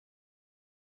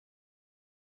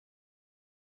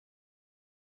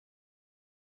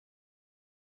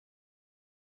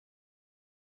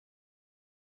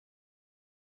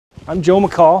I'm Joe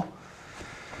McCall,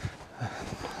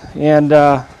 and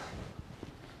I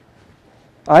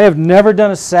have never done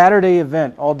a Saturday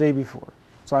event all day before,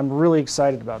 so I'm really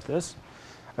excited about this.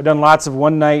 I've done lots of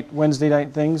one-night, Wednesday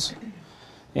night things,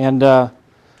 and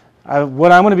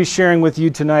what I'm going to be sharing with you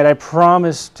tonight, I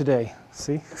promise today,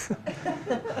 see?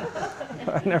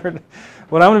 What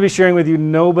I'm going to be sharing with you,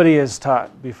 nobody has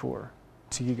taught before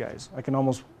to you guys. I can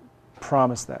almost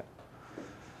promise that.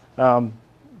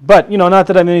 But, not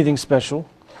that I'm anything special.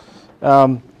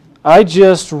 I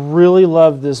just really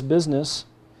love this business,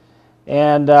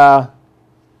 and I'm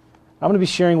going to be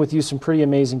sharing with you some pretty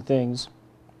amazing things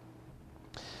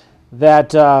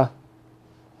that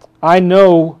I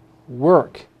know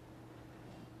work.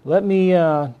 Let me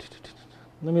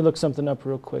look something up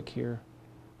real quick here.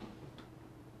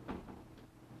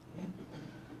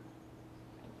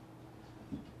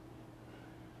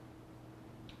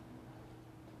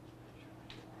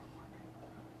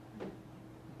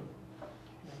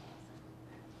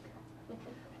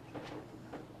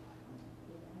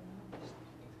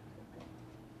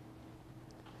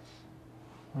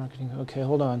 Marketing, okay,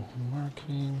 hold on.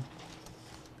 Marketing.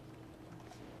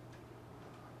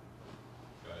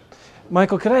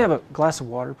 Michael, could I have a glass of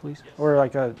water, please? Yes. Or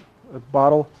like a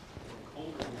bottle?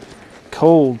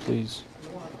 Cold, please.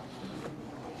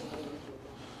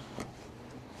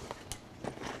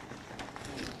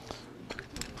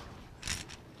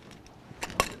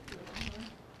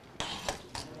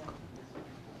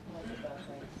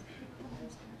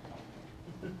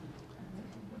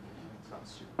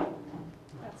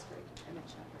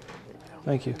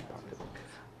 Thank you.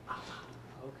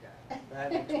 Okay.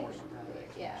 That makes more sense.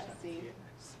 Yeah, see.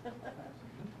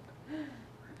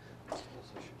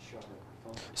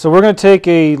 So we're going to take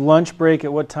a lunch break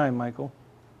at what time, Michael?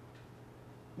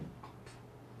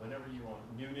 Whenever you want.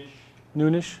 Noonish?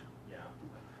 Noonish? Yeah.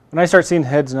 When I start seeing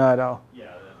heads nod, I'll...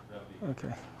 Yeah, that'd be good.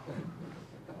 Okay.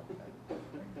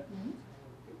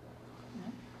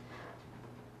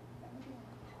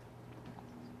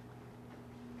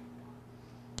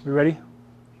 We ready?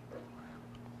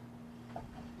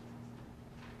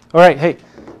 All right, hey,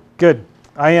 good.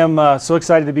 I am so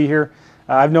excited to be here.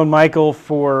 I've known Michael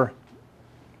for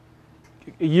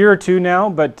a year or two now,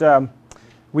 but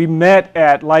we met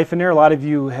at Life and Air. A lot of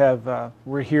you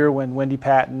were here when Wendy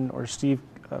Patton or Steve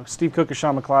Cook or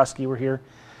Sean McCloskey were here.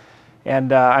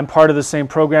 And I'm part of the same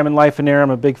program in Life and Air.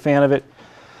 I'm a big fan of it.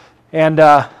 And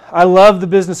I love the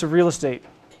business of real estate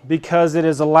because it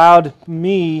has allowed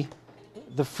me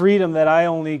the freedom that I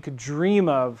only could dream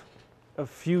of a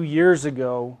few years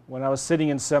ago when I was sitting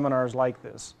in seminars like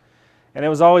this. And it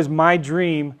was always my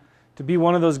dream to be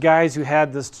one of those guys who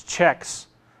had this checks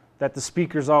that the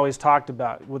speakers always talked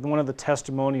about with one of the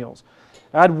testimonials.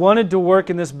 I'd wanted to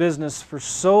work in this business for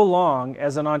so long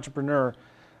as an entrepreneur.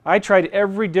 I tried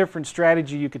every different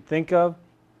strategy you could think of,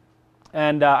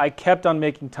 and I kept on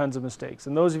making tons of mistakes.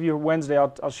 And those of you Wednesday,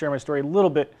 I'll share my story a little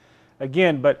bit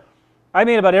again, but I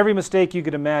made about every mistake you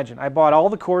could imagine. I bought all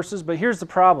the courses, but here's the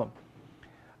problem.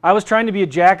 I was trying to be a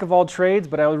jack of all trades,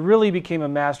 but I really became a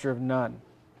master of none.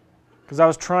 Because I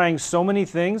was trying so many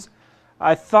things,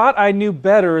 I thought I knew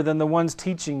better than the ones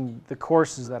teaching the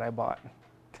courses that I bought.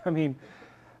 I mean,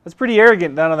 that's pretty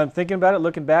arrogant now that I'm thinking about it,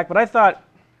 looking back, but I thought,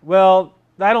 well,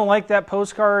 I don't like that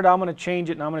postcard, I'm going to change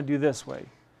it and I'm going to do this way.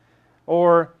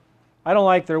 Or, I don't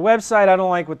like their website, I don't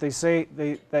like what they say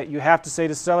that you have to say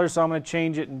to sellers, so I'm going to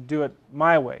change it and do it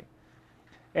my way.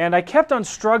 And I kept on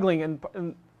struggling, and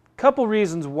a couple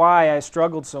reasons why I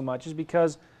struggled so much is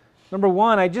because, number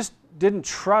one, I just didn't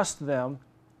trust them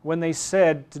when they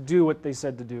said to do what they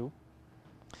said to do.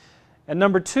 And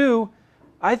number two,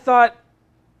 I thought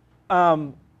I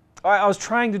was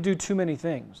trying to do too many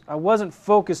things. I wasn't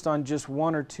focused on just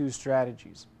one or two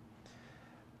strategies.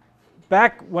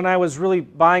 Back when I was really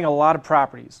buying a lot of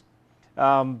properties,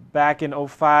 back in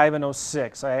 05 and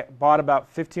 06, I bought about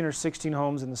 15 or 16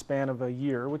 homes in the span of a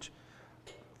year, which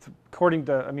according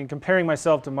to, comparing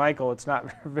myself to Michael, it's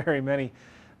not very many.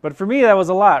 But for me, that was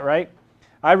a lot, right?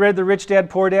 I read the Rich Dad,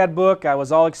 Poor Dad book. I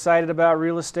was all excited about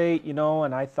real estate,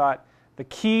 and I thought the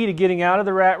key to getting out of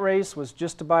the rat race was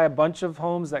just to buy a bunch of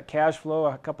homes that cash flow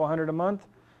a couple hundred a month,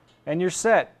 and you're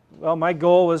set. Well, my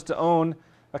goal was to own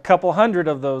a couple hundred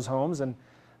of those homes, and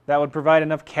that would provide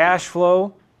enough cash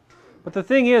flow. But the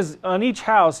thing is, on each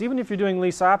house, even if you're doing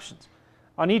lease options,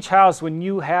 on each house, when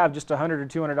you have just $100 or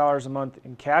 $200 a month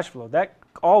in cash flow, that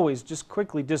always just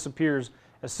quickly disappears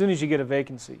as soon as you get a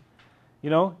vacancy.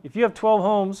 If you have 12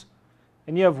 homes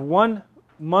and you have 1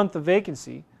 month of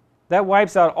vacancy, that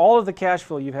wipes out all of the cash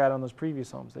flow you've had on those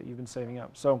previous homes that you've been saving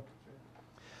up. So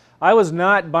I was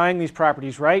not buying these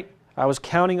properties right. I was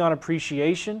counting on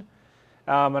appreciation.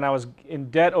 and I was in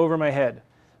debt over my head.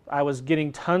 I was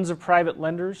getting tons of private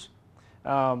lenders,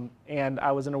 and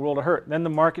I was in a world of hurt. Then the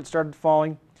market started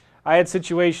falling. I had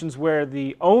situations where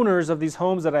the owners of these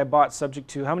homes that I bought subject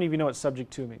to, how many of you know what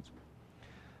subject to means?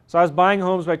 So I was buying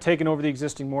homes by taking over the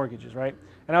existing mortgages, right?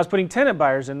 And I was putting tenant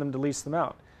buyers in them to lease them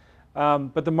out.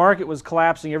 But the market was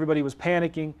collapsing, everybody was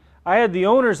panicking. I had the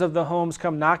owners of the homes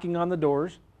come knocking on the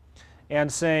doors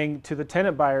and saying to the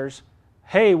tenant buyers,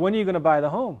 hey, when are you going to buy the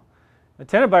home? The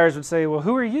tenant buyers would say, well,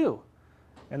 who are you?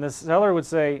 And the seller would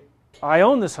say, I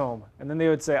own this home. And then they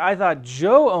would say, I thought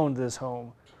Joe owned this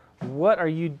home. What are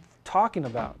you talking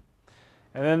about?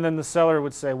 And then the seller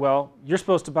would say, well, you're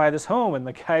supposed to buy this home. And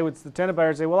the tenant buyer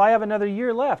would say, well, I have another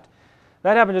year left.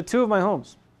 That happened to 2 of my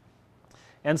homes.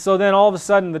 And so then all of a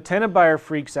sudden the tenant buyer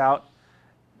freaks out,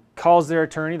 calls their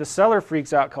attorney. The seller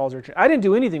freaks out, calls their attorney. I didn't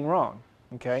do anything wrong,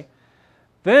 okay?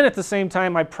 Then at the same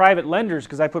time, my private lenders,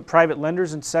 because I put private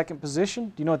lenders in second position.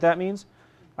 Do you know what that means?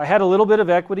 I had a little bit of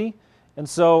equity, and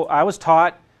so I was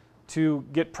taught to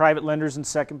get private lenders in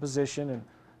second position. And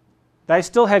I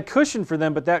still had cushion for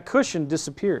them, but that cushion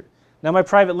disappeared. Now my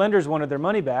private lenders wanted their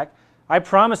money back. I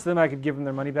promised them I could give them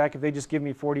their money back if they just give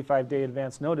me 45-day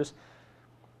advance notice.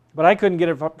 But I couldn't get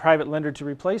a private lender to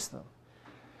replace them.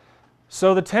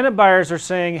 So the tenant buyers are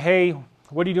saying, hey,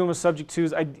 what are you doing with subject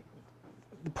twos?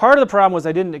 Part of the problem was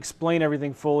I didn't explain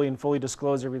everything fully and fully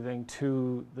disclose everything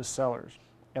to the sellers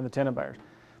and the tenant buyers.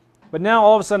 But now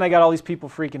all of a sudden I got all these people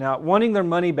freaking out, wanting their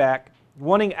money back,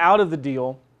 wanting out of the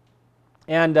deal.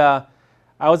 And I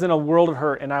was in a world of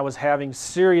hurt, and I was having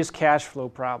serious cash flow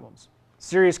problems.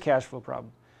 Serious cash flow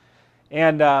problems.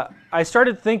 And I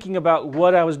started thinking about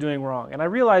what I was doing wrong. And I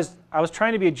realized I was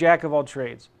trying to be a jack of all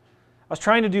trades. I was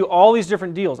trying to do all these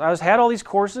different deals. I had all these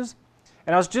courses,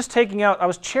 and I was just I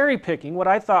was cherry picking what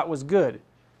I thought was good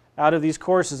out of these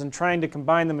courses and trying to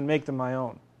combine them and make them my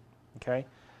own. Okay?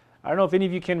 I don't know if any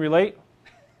of you can relate.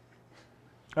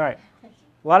 All right.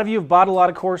 A lot of you have bought a lot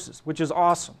of courses, which is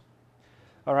awesome.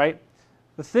 All right?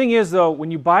 The thing is, though,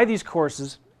 when you buy these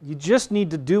courses, you just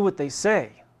need to do what they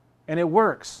say, and it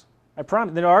works. I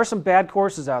promise. There are some bad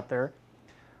courses out there,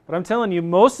 but I'm telling you,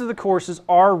 most of the courses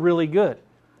are really good.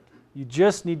 You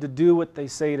just need to do what they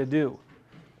say to do.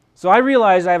 So I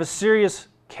realized I have a serious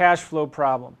cash flow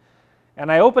problem.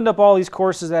 And I opened up all these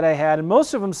courses that I had, and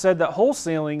most of them said that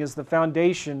wholesaling is the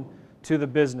foundation to the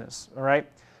business. All right?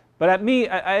 But at me,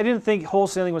 I didn't think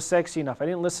wholesaling was sexy enough. I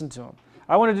didn't listen to them.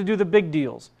 I wanted to do the big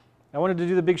deals. I wanted to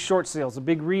do the big short sales, the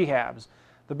big rehabs,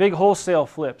 the big wholesale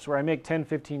flips where I make 10,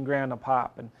 15 grand a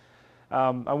pop. And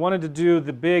I wanted to do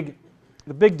the big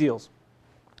deals.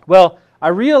 Well, I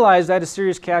realized I had a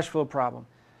serious cash flow problem.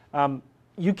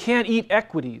 You can't eat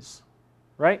equities,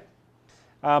 right?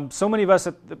 So many of us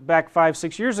back 5,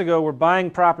 6 years ago were buying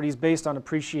properties based on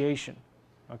appreciation,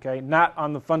 okay, not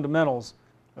on the fundamentals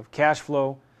of cash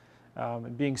flow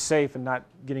and being safe and not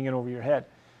getting in over your head.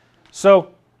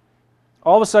 So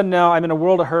all of a sudden now I'm in a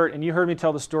world of hurt, and you heard me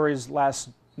tell the stories last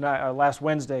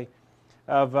Wednesday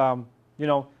of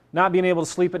not being able to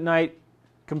sleep at night,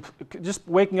 just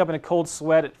waking up in a cold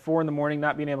sweat at 4 in the morning,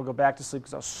 not being able to go back to sleep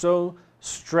because I was so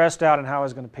stressed out on how I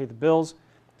was going to pay the bills.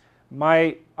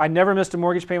 I never missed a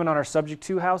mortgage payment on our subject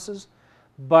to houses,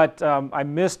 but I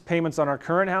missed payments on our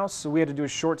current house, so we had to do a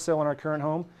short sale on our current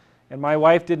home. And my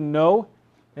wife didn't know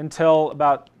until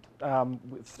about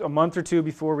a month or 2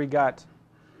 before we got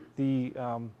the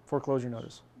foreclosure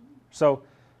notice. So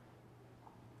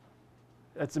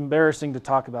it's embarrassing to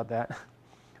talk about that.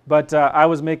 But I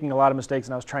was making a lot of mistakes,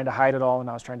 and I was trying to hide it all, and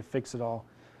I was trying to fix it all.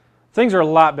 Things are a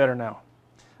lot better now.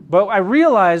 But I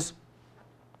realized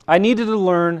I needed to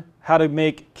learn how to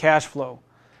make cash flow.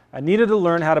 I needed to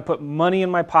learn how to put money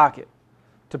in my pocket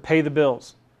to pay the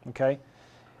bills. Okay?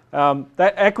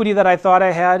 That equity that I thought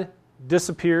I had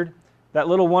disappeared. That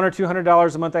little $100 or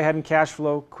 $200 a month I had in cash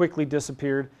flow quickly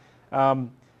disappeared.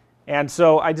 And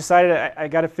so I decided I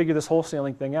got to figure this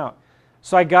wholesaling thing out.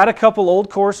 So I got a couple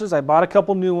old courses. I bought a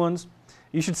couple new ones.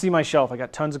 You should see my shelf. I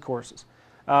got tons of courses.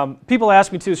 People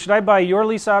ask me too, should I buy your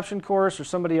lease option course or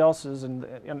somebody else's?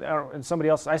 And somebody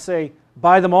else, I say,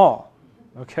 buy them all.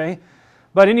 Okay?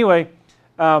 But anyway,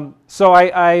 so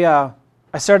I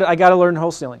got to learn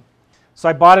wholesaling. So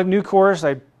I bought a new course.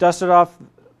 I dusted off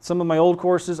some of my old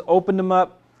courses, opened them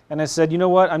up, and I said, you know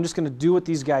what? I'm just going to do what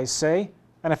these guys say.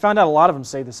 And I found out a lot of them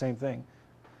say the same thing.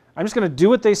 I'm just going to do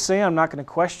what they say. I'm not going to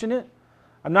question it.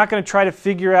 I'm not going to try to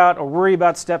figure out or worry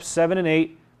about steps 7 and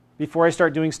 8 before I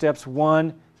start doing steps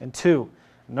 1 and 2.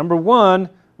 Number 1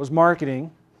 was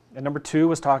marketing, and number 2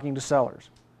 was talking to sellers,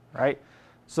 right?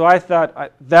 So I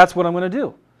thought, that's what I'm going to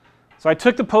do. So I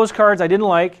took the postcards I didn't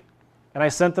like, and I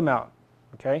sent them out,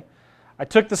 okay? I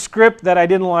took the script that I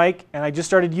didn't like and I just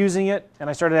started using it, and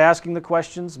I started asking the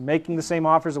questions, making the same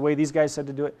offers the way these guys said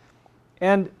to do it.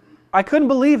 And I couldn't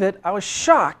believe it. I was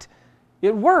shocked.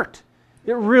 It worked.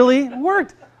 It really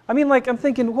worked. I mean, like, I'm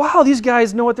thinking, wow, these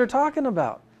guys know what they're talking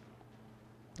about.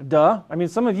 Duh. I mean,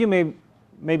 some of you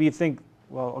maybe think,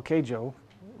 well, okay, Joe,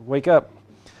 wake up.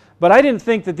 But I didn't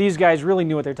think that these guys really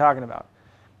knew what they're talking about.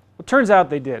 It turns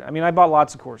out they did. I mean, I bought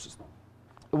lots of courses.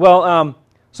 Well,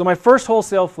 so my first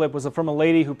wholesale flip was from a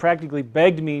lady who practically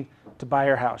begged me to buy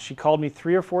her house. She called me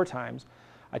 3 or 4 times.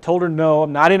 I told her, no,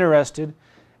 I'm not interested.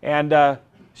 And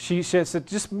she said,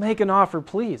 just make an offer,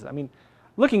 please. I mean,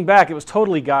 looking back, it was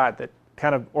totally God that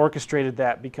kind of orchestrated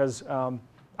that, because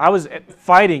I was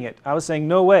fighting it. I was saying,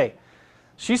 no way.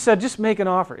 She said, just make an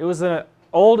offer. It was an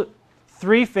old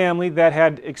 3-family that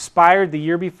had expired the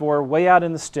year before, way out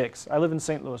in the sticks. I live in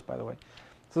St. Louis, by the way.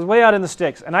 So it was way out in the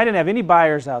sticks, and I didn't have any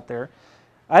buyers out there.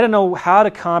 I didn't know how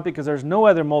to comp it because there's no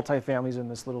other multifamilies in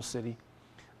this little city,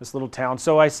 this little town.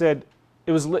 So I said,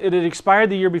 it had expired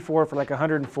the year before for like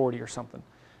 140 or something.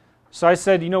 So I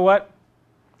said, you know what?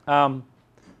 The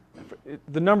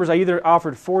numbers, I either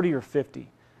offered 40 or 50.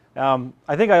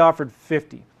 I think I offered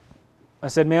 50. I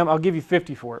said, ma'am, I'll give you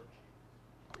 50 for it.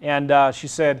 And she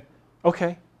said,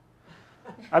 okay.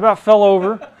 I about fell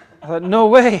over. I thought, no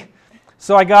way.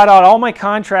 So I got out all my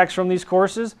contracts from these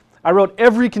courses. I wrote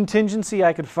every contingency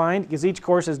I could find, because each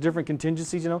course has different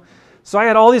contingencies, you know. So I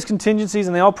had all these contingencies,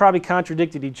 and they all probably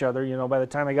contradicted each other, you know, by the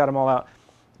time I got them all out.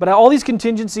 But all these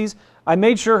contingencies, I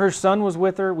made sure her son was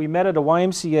with her. We met at a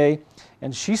YMCA,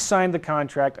 and she signed the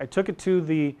contract. I took it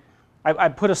to I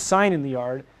put a sign in the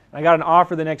yard, and I got an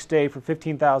offer the next day for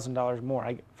 $15,000 more.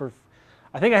 I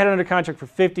think I had it under contract for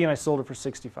 50, and I sold it for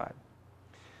 65.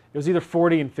 It was either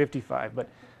 40 and 55, but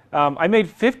I made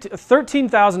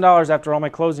 $13,000 after all my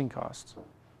closing costs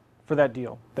for that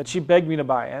deal that she begged me to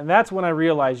buy. And that's when I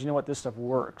realized, you know what, this stuff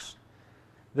works.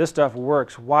 This stuff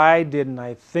works. Why didn't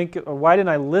I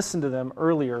listen to them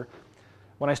earlier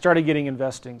when I started doing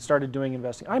investing?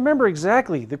 I remember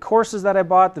exactly the courses that I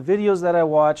bought, the videos that I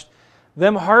watched,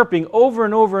 them harping over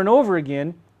and over and over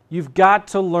again, you've got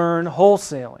to learn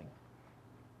wholesaling.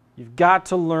 You've got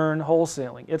to learn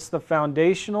wholesaling. It's the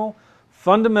foundational,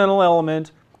 fundamental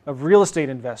element of real estate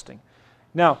investing.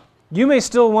 Now, you may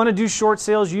still want to do short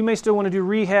sales, you may still want to do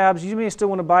rehabs, you may still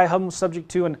want to buy homes subject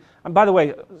to, and by the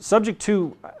way, subject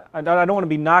to, I don't want to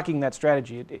be knocking that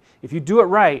strategy. If you do it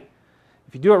right,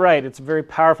 it's a very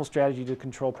powerful strategy to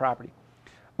control property.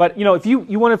 But you know, if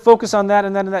you want to focus on that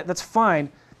and that, that's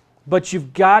fine, but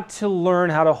you've got to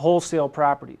learn how to wholesale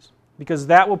properties, because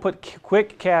that will put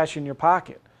quick cash in your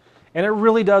pocket. And it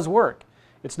really does work.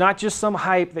 It's not just some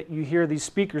hype that you hear these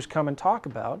speakers come and talk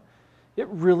about. It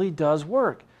really does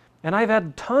work. And I've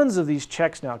had tons of these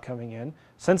checks now coming in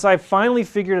since I finally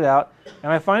figured it out,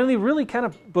 and I finally really kind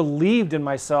of believed in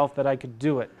myself that I could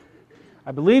do it.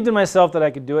 I believed in myself that I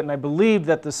could do it, and I believed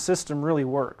that the system really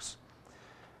works.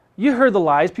 You heard the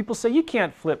lies. People say you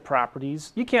can't flip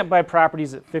properties. You can't buy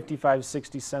properties at 55,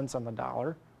 60 cents on the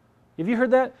dollar. Have you heard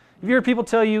that? Have you heard people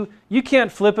tell you, you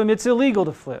can't flip them, it's illegal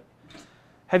to flip?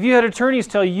 Have you had attorneys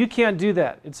tell you, you can't do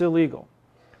that, it's illegal?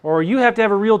 Or you have to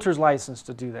have a realtor's license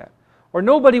to do that? Or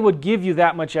nobody would give you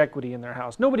that much equity in their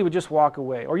house. Nobody would just walk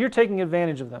away. Or you're taking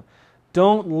advantage of them.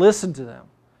 Don't listen to them.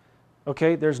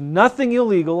 Okay? There's nothing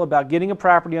illegal about getting a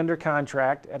property under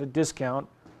contract at a discount,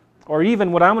 or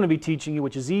even what I'm going to be teaching you,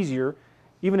 which is easier,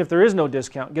 even if there is no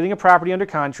discount, getting a property under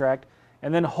contract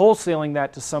and then wholesaling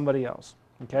that to somebody else.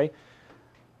 Okay?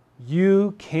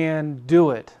 You can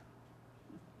do it.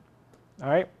 All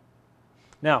right?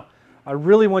 Now, I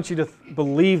really want you to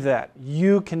believe that.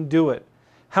 You can do it.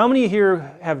 How many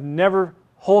here have never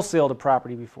wholesaled a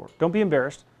property before? Don't be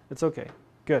embarrassed. It's okay.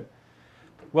 Good.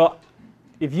 Well,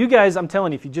 if you guys, I'm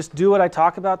telling you, if you just do what I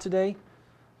talk about today,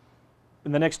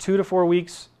 in the next 2 to 4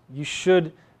 weeks, you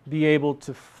should be able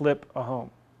to flip a home.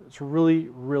 It's really,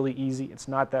 really easy. It's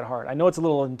not that hard. I know it's a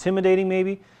little intimidating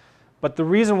maybe, but the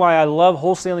reason why I love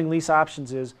wholesaling lease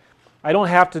options is I don't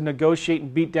have to negotiate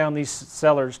and beat down these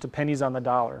sellers to pennies on the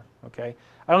dollar. Okay?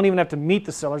 I don't even have to meet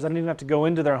the sellers. I don't even have to go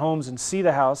into their homes and see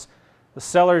the house. The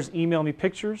sellers email me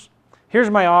pictures. Here's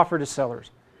my offer to sellers.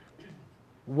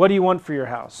 What do you want for your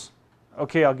house?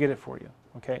 Okay, I'll get it for you.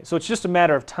 Okay? So it's just a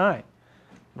matter of time,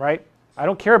 right? I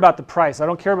don't care about the price. I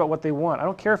don't care about what they want. I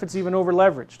don't care if it's even over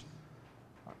leveraged.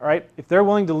 All right? If they're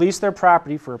willing to lease their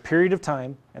property for a period of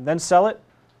time and then sell it,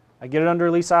 I get it under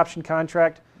a lease option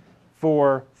contract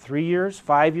for 3 years,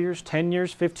 5 years, 10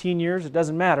 years, 15 years, it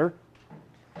doesn't matter.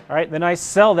 All right, then I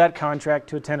sell that contract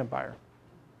to a tenant buyer.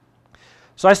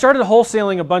 So I started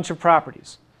wholesaling a bunch of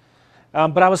properties,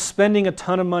 but I was spending a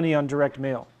ton of money on direct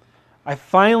mail. I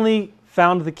finally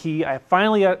found the key. I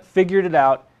finally figured it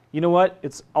out. You know what?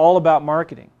 It's all about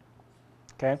marketing.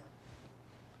 Okay?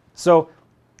 So,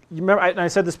 you remember, I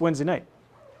said this Wednesday night.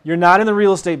 You're not in the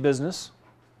real estate business.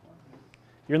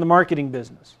 You're in the marketing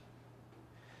business.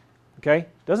 Okay?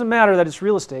 Doesn't matter that it's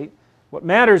real estate. What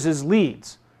matters is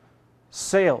leads,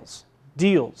 sales,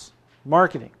 deals,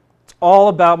 marketing. It's all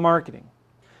about marketing.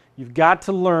 You've got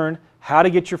to learn how to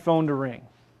get your phone to ring.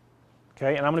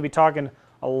 Okay? And I'm going to be talking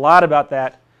a lot about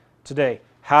that today.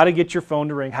 How to get your phone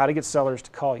to ring, how to get sellers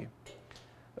to call you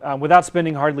without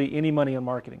spending hardly any money on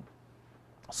marketing.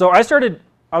 So I was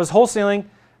wholesaling.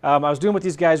 I was doing what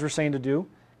these guys were saying to do,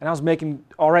 and I was making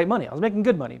all right money. I was making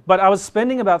good money. But I was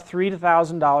spending about $3,000 to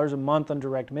 $1,000 a month on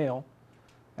direct mail,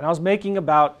 and I was making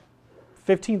about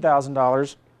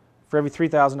 $15,000 for every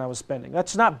 $3,000 I was spending.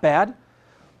 That's not bad,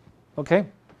 okay?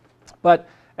 But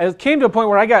it came to a point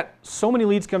where I got so many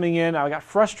leads coming in, I got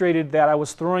frustrated that I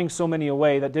was throwing so many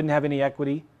away that didn't have any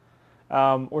equity,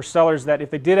 or sellers that if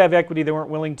they did have equity, they weren't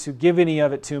willing to give any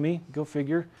of it to me. Go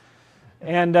figure.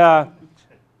 And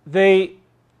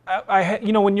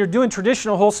when you're doing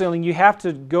traditional wholesaling, you have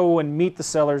to go and meet the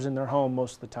sellers in their home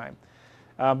most of the time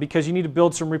because you need to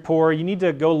build some rapport. You need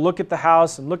to go look at the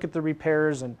house and look at the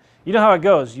repairs, and you know how it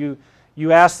goes. You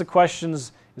ask the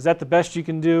questions, is that the best you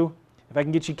can do? If I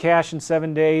can get you cash in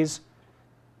 7 days,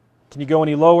 can you go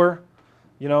any lower?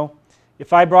 You know,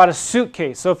 if I brought a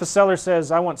suitcase, so if a seller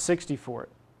says, I want 60 for it,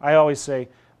 I always say,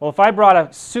 well, if I brought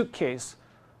a suitcase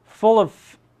full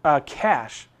of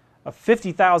cash of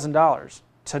 $50,000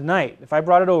 tonight, if I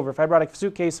brought it over, if I brought a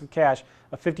suitcase of cash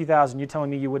of $50,000, you're telling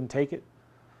me you wouldn't take it?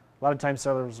 A lot of times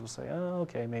sellers will say, oh,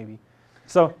 okay, maybe.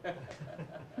 So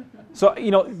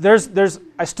you know,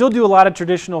 I still do a lot of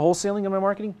traditional wholesaling in my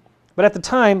marketing, but at the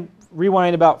time,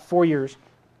 rewind about 4 years,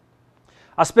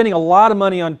 I was spending a lot of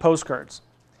money on postcards,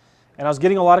 and I was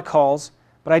getting a lot of calls,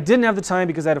 but I didn't have the time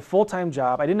because I had a full-time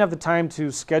job. I didn't have the time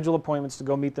to schedule appointments to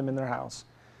go meet them in their house.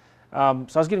 So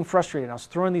I was getting frustrated. I was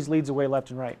throwing these leads away left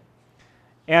and right.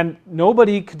 And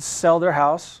nobody could sell their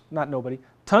house. Not nobody.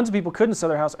 Tons of people couldn't sell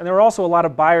their house, and there were also a lot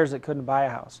of buyers that couldn't buy a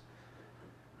house.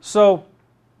 So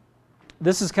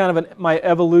this is kind of my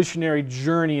evolutionary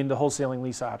journey into wholesaling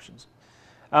lease options.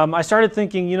 I started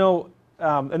thinking, you know,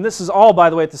 and this is all, by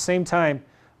the way, at the same time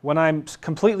when I'm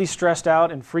completely stressed out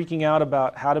and freaking out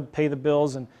about how to pay the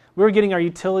bills, and we were getting our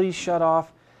utilities shut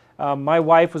off. My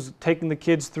wife was taking the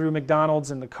kids through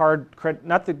McDonald's, and the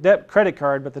not the credit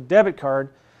card, but the debit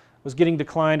card was getting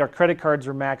declined. Our credit cards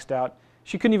were maxed out.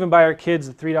 She couldn't even buy our kids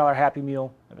a $3 Happy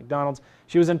Meal at McDonald's.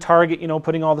 She was in Target, you know,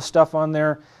 putting all the stuff on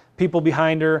there, people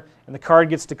behind her, and the card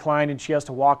gets declined, and she has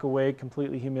to walk away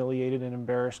completely humiliated and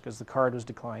embarrassed because the card was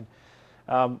declined.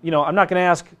 You know, I'm not going to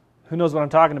ask who knows what I'm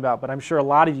talking about, but I'm sure a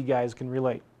lot of you guys can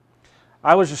relate.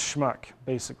 I was a schmuck,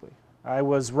 basically. I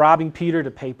was robbing Peter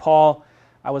to pay Paul.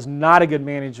 I was not a good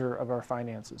manager of our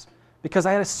finances because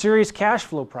I had a serious cash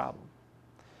flow problem.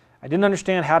 I didn't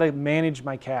understand how to manage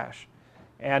my cash.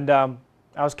 And I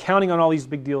was counting on all these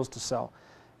big deals to sell,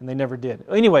 and they never did.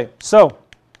 Anyway, so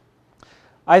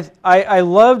I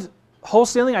loved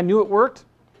wholesaling. I knew it worked,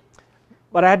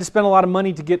 but I had to spend a lot of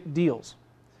money to get deals.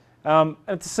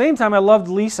 At the same time, I loved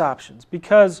lease options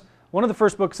because one of the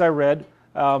first books I read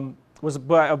was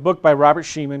a book by Robert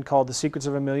Sheeman called The Secrets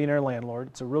of a Millionaire Landlord.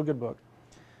 It's a real good book.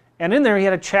 And in there, he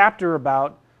had a chapter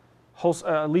about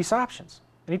lease options.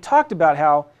 And he talked about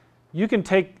how you can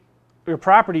take your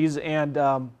properties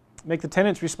and make the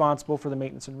tenants responsible for the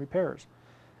maintenance and repairs.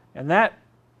 And that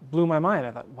blew my mind.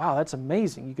 I thought, wow, that's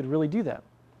amazing. You could really do that.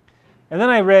 And then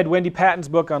I read Wendy Patton's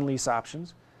book on lease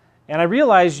options. And I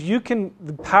realized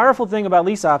the powerful thing about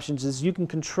lease options is you can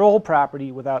control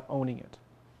property without owning it.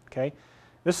 Okay?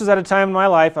 This was at a time in my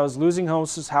life I was losing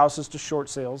houses to short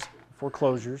sales,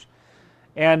 foreclosures.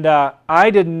 And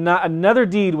another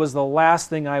deed was the last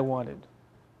thing I wanted.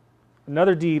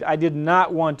 Another deed, I did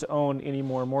not want to own any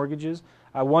more mortgages.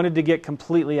 I wanted to get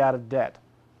completely out of debt.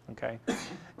 Okay?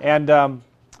 And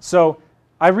so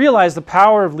I realized the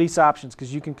power of lease options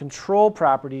because you can control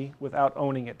property without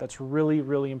owning it. That's really,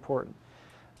 really important.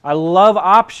 I love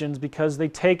options because they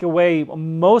take away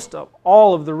most of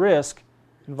all of the risk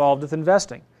involved with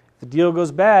investing. If the deal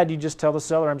goes bad, you just tell the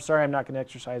seller, I'm sorry, I'm not going to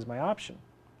exercise my option.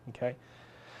 Okay?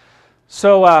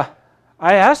 So I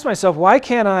asked myself, why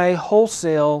can't I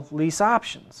wholesale lease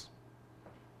options?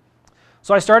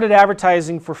 So I started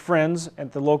advertising for friends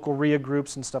at the local RIA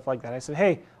groups and stuff like that. I said,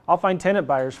 hey, I'll find tenant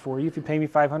buyers for you if you pay me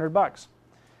 $500.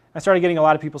 I started getting a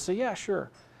lot of people say, yeah,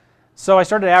 sure. So I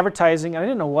started advertising, and I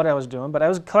didn't know what I was doing, but I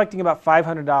was collecting about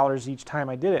 $500 each time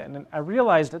I did it. And I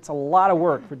realized it's a lot of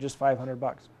work for just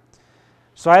 $500.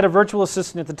 So I had a virtual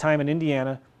assistant at the time in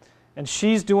Indiana, and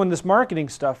she's doing this marketing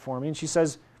stuff for me, and she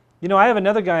says, you know, I have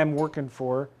another guy I'm working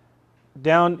for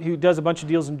who does a bunch of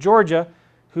deals in Georgia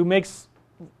who makes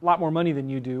a lot more money than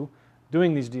you do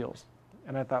doing these deals.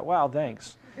 And I thought, wow,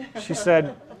 thanks. She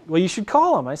said, well, you should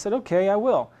call him. I said, okay, I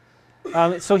will.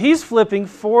 So he's flipping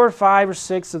 4 or 5 or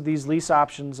 6 of these lease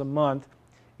options a month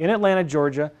in Atlanta,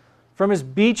 Georgia, from his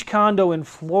beach condo in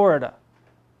Florida.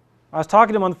 I was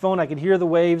talking to him on the phone. I could hear the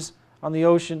waves on the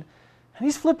ocean. And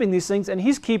he's flipping these things, and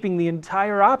he's keeping the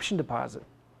entire option deposit.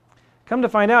 Come to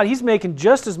find out, he's making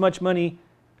just as much money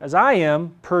as I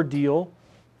am per deal,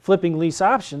 flipping lease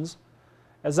options,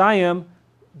 as I am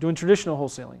doing traditional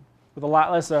wholesaling with a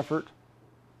lot less effort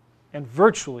and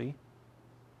virtually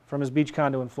from his beach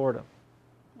condo in Florida.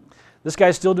 This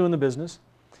guy's still doing the business.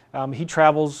 He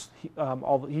travels.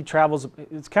 He travels.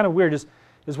 It's kind of weird.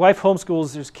 His wife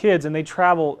homeschools his kids, and they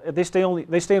travel. They stay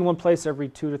in one place every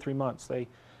 2 to 3 months. They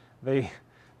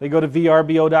go to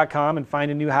vrbo.com and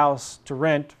find a new house to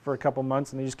rent for a couple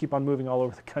months, and they just keep on moving all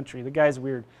over the country. The guy's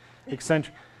weird,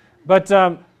 eccentric. But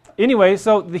anyway,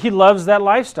 so he loves that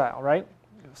lifestyle, right?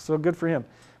 So good for him.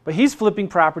 But he's flipping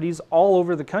properties all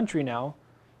over the country now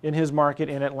in his market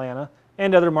in Atlanta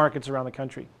and other markets around the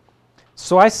country.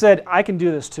 So I said, I can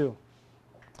do this too.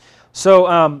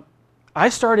 So I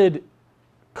started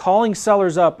calling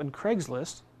sellers up in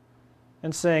Craigslist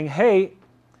and saying, hey,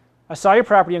 I saw your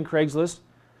property on Craigslist.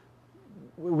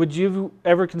 Would you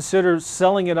ever consider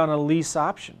selling it on a lease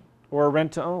option or a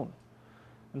rent-to-own?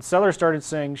 And sellers started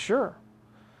saying, sure.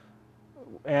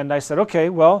 And I said, okay,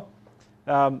 well,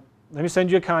 let me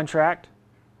send you a contract.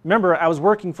 Remember, I was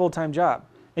working full-time job.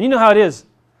 And you know how it is.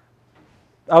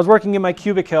 I was working in my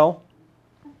cubic hell.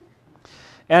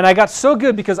 And I got so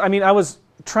good because, I mean, I was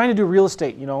trying to do real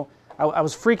estate, you know. I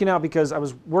was freaking out because I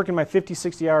was working my 50,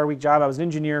 60-hour-a-week job. I was an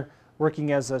engineer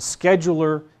working as a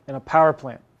scheduler in a power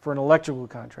plant for an electrical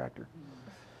contractor.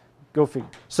 Go figure.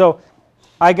 So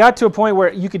I got to a point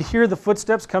where you could hear the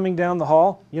footsteps coming down the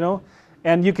hall, you know,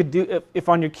 and you could do, if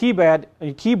on your keyboard,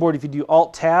 if you do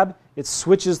Alt-Tab, it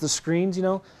switches the screens, you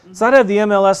know. So I'd have the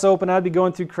MLS open, I'd be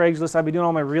going through Craigslist, I'd be doing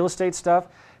all my real estate stuff,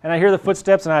 and I'd hear the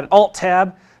footsteps, and I'd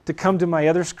Alt-Tab to come to my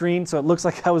other screen so it looks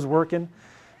like I was working.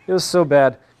 It was so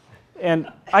bad. And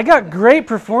I got great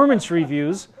performance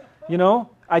reviews, you know.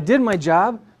 I did my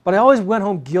job, but I always went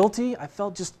home guilty. I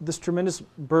felt just this tremendous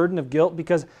burden of guilt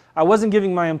because I wasn't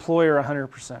giving my employer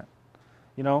 100%.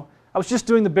 You know, I was just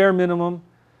doing the bare minimum.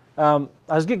 I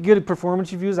was getting good at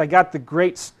performance reviews. I got the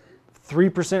great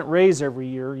 3% raise every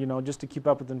year, you know, just to keep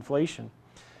up with inflation.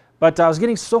 But I was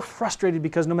getting so frustrated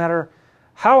because no matter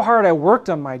how hard I worked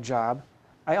on my job,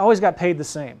 I always got paid the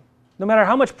same. No matter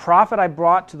how much profit I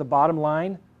brought to the bottom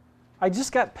line, I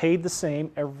just got paid the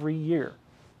same every year.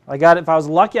 If I was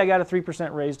lucky, I got a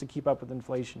 3% raise to keep up with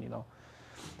inflation, you know.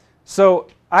 So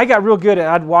I got real good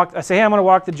at, I'd say, hey, I'm going to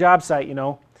walk the job site, you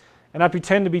know, and I'd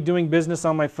pretend to be doing business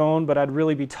on my phone, but I'd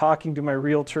really be talking to my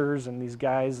realtors and these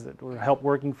guys that were help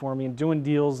working for me and doing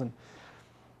deals. And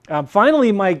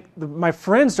finally, my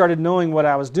friends started knowing what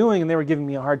I was doing, and they were giving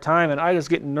me a hard time, and I was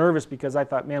getting nervous because I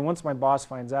thought, man, once my boss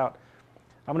finds out,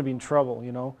 I'm going to be in trouble,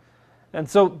 you know. And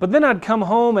so, but then I'd come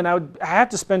home and I have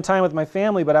to spend time with my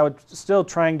family, but I was still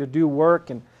trying to do work.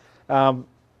 And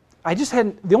I just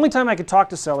hadn't, the only time I could talk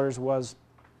to sellers was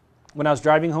when I was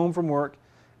driving home from work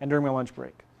and during my lunch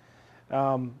break.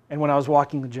 And when I was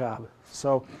walking the job.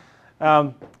 So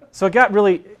it got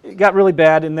really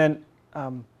bad. And then,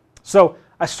 so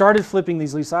I started flipping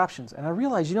these lease options. And I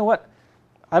realized, you know what?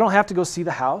 I don't have to go see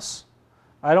the house.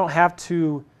 I don't have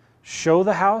to show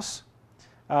the house.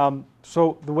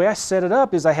 So the way I set it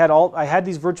up is I had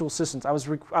these virtual assistants. I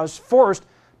was forced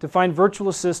to find virtual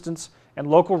assistants and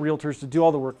local realtors to do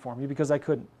all the work for me because I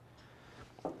couldn't.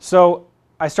 So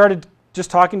I started just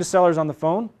talking to sellers on the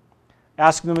phone,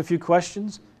 asking them a few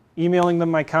questions, emailing them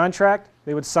my contract.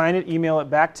 They would sign it, email it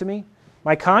back to me.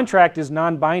 My contract is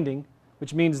non-binding,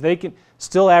 which means they can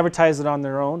still advertise it on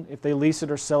their own. If they lease it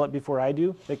or sell it before I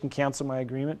do, they can cancel my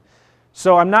agreement.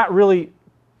 So they're not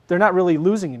really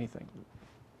losing anything.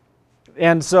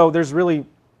 And so there's really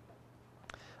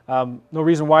no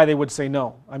reason why they would say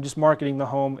no. I'm just marketing the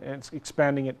home and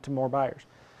expanding it to more buyers.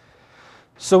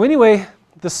 So anyway,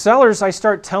 the sellers, I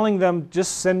start telling them,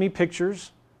 just send me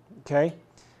pictures, okay?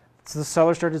 So the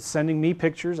seller started sending me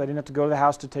pictures. I didn't have to go to the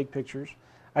house to take pictures.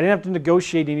 I didn't have to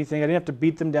negotiate anything. I didn't have to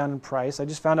beat them down in price. I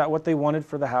just found out what they wanted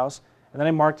for the house, and then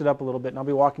I marked it up a little bit, and I'll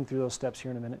be walking through those steps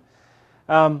here in a minute.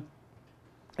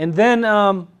 And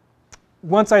then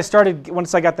once I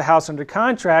got the house under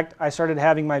contract, I started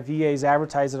having my VAs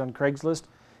advertise it on Craigslist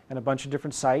and a bunch of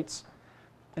different sites.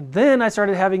 And then I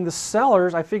started having the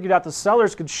sellers, I figured out the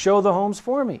sellers could show the homes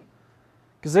for me.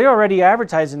 because they're already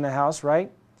advertising the house,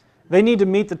 right? They need to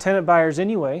meet the tenant buyers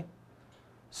anyway.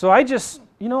 So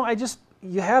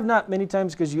you have not many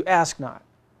times because you ask not,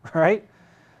 right?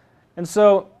 And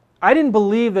so I didn't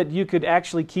believe that you could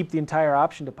actually keep the entire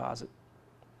option deposit.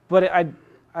 But I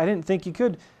didn't think you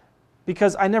could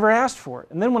because I never asked for it.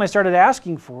 And then when I started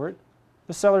asking for it,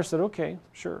 the seller said, okay,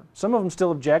 sure. Some of them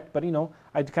still object, but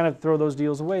I'd kind of throw those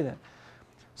deals away then.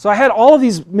 So I had all of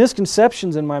these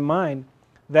misconceptions in my mind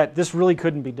that this really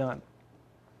couldn't be done.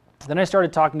 Then I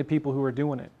started talking to people who were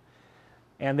doing it.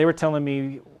 And they were telling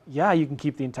me, yeah, you can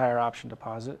keep the entire option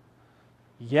deposit.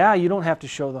 Yeah, you don't have to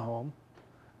show the home.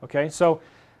 Okay, so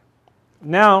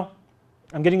now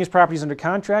I'm getting these properties under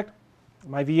contract.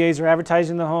 My VAs are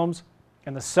advertising the homes,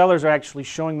 and the sellers are actually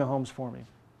showing the homes for me.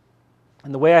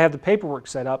 And the way I have the paperwork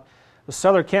set up, the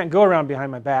seller can't go around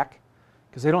behind my back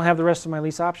because they don't have the rest of my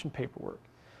lease option paperwork.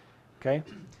 Okay?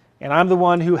 And I'm the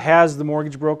one who has the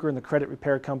mortgage broker and the credit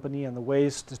repair company and the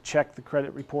ways to check the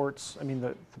credit reports,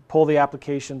 to pull the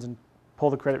applications and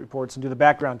pull the credit reports and do the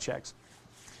background checks.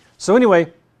 So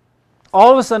anyway,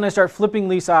 all of a sudden I start flipping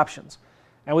lease options.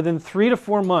 And within 3 to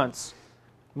 4 months,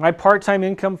 my part-time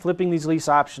income flipping these lease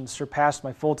options surpassed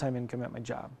my full-time income at my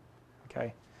job.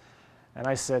 Okay? And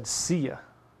I said, see ya.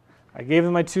 I gave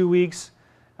them my 2 weeks.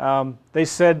 They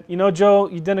said, Joe,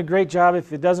 you've done a great job.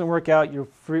 If it doesn't work out, you're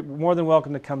more than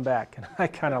welcome to come back. And I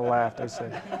kind of laughed. I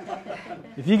said,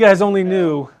 if you guys only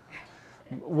knew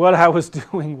what I was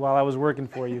doing while I was working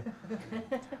for you.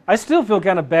 I still feel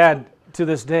kind of bad to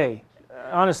this day,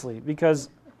 honestly, because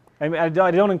I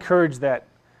don't encourage that.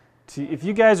 If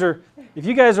you guys are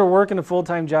working a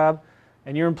full-time job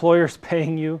and your employer's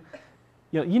paying you,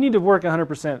 you need to work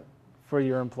 100% for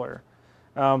your employer.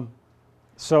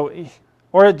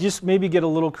 Or just maybe get a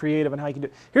little creative on how you can do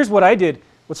it. Here's what I did.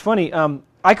 What's funny,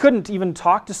 I couldn't even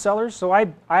talk to sellers, so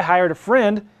I hired a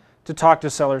friend to talk to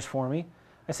sellers for me.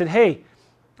 I said, hey,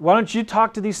 why don't you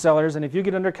talk to these sellers, and if you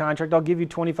get under contract, I'll give you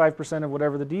 25% of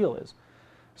whatever the deal is.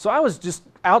 So I was just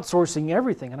outsourcing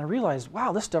everything, and I realized,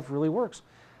 wow, this stuff really works.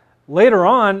 Later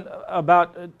on,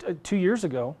 about 2 years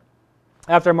ago,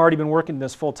 after I've already been working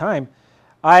this full time,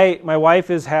 my wife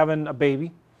is having a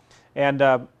baby,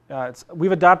 and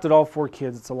we've adopted all 4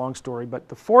 kids. It's a long story, but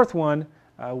the 4th one,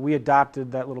 we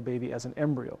adopted that little baby as an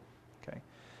embryo. Okay,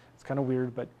 it's kind of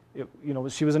weird, but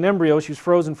she was an embryo. She was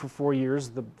frozen for 4 years.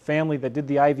 The family that did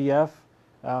the IVF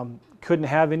couldn't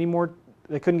have any more.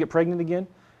 They couldn't get pregnant again,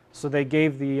 so they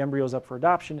gave the embryos up for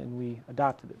adoption, and we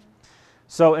adopted it.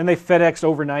 So, and they FedExed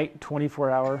overnight,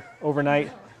 24-hour overnight,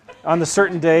 on the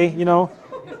certain day.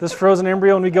 This frozen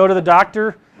embryo, and we go to the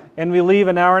doctor, and we leave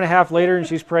an hour and a half later, and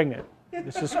she's pregnant.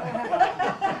 It's just.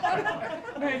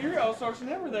 Man, you're outsourcing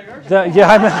everything, aren't you?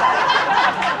 Yeah,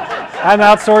 I'm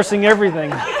outsourcing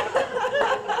everything.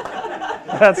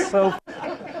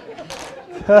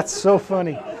 That's so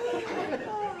funny.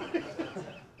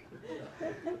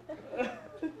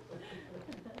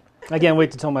 I can't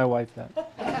wait to tell my wife that.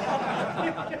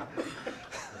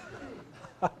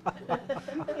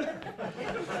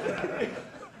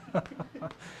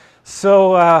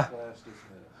 So,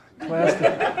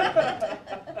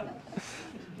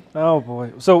 oh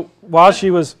boy. So while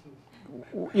she was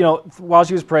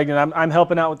pregnant, I'm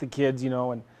helping out with the kids,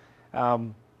 and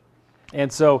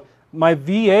so my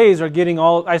VAs are getting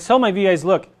I tell my VAs,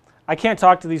 look, I can't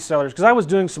talk to these sellers because I was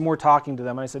doing some more talking to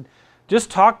them. And I said, just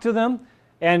talk to them,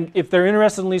 and if they're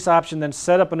interested in lease option, then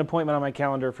set up an appointment on my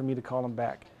calendar for me to call them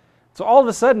back. So all of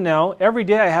a sudden now, every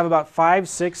day I have about 5,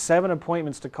 6, 7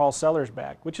 appointments to call sellers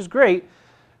back, which is great,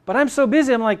 but I'm so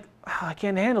busy, I'm like, I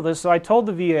can't handle this. So I told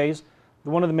the VAs,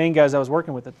 one of the main guys I was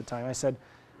working with at the time, I said,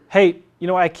 hey,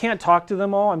 I can't talk to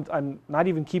them all. I'm not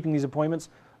even keeping these appointments.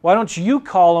 Why don't you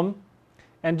call them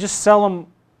and just sell them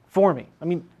for me?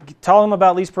 Tell them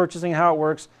about lease purchasing, how it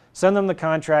works, send them the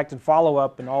contract and follow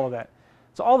up and all of that.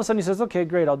 So all of a sudden he says, okay,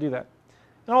 great, I'll do that.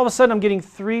 And all of a sudden I'm getting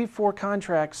 3, 4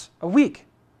 contracts a week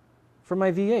from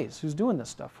my VAs who's doing this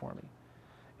stuff for me.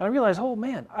 And I realized, oh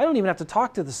man, I don't even have to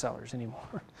talk to the sellers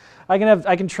anymore. I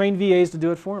can train VAs to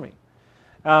do it for me.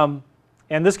 And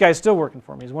this guy's still working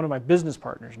for me. He's one of my business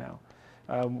partners now.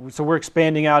 So we're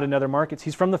expanding out in other markets.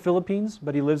 He's from the Philippines,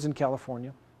 but he lives in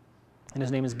California. And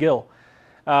his name is Gil.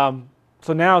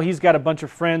 So now he's got a bunch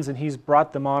of friends, and he's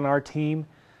brought them on our team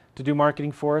to do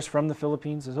marketing for us from the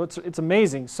Philippines. So it's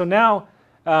amazing. So now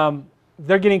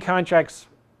they're getting contracts.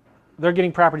 They're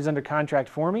getting properties under contract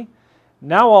for me.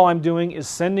 Now all I'm doing is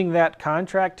sending that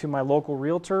contract to my local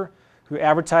realtor who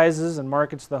advertises and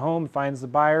markets the home, finds the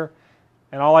buyer,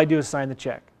 and all I do is sign the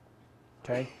check.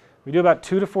 Okay? We do about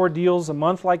 2 to 4 deals a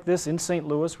month like this in St.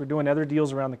 Louis. We're doing other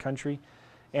deals around the country.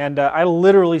 And I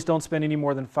literally don't spend any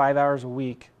more than 5 hours a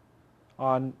week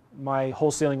on my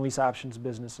wholesaling lease options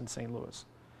business in St. Louis.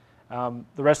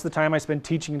 The rest of the time I spend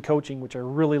teaching and coaching, which I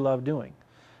really love doing.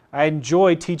 I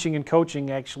enjoy teaching and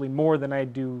coaching actually more than I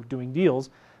do doing deals,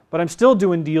 but I'm still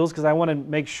doing deals because I want to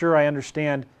make sure I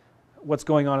understand what's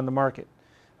going on in the market.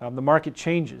 The market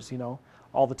changes,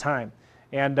 all the time.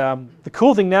 And the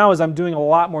cool thing now is I'm doing a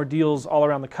lot more deals all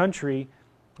around the country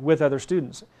with other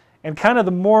students. And kind of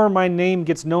the more my name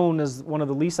gets known as one of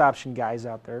the lease option guys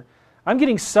out there, I'm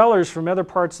getting sellers from other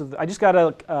parts of I just got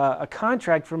a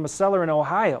contract from a seller in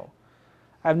Ohio.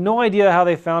 I have no idea how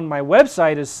they found my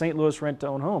website is St. Louis Rent to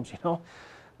Own Homes,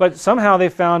 but somehow they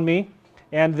found me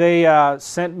and they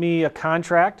sent me a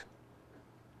contract,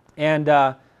 and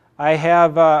I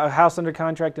have a house under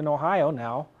contract in Ohio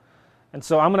now, and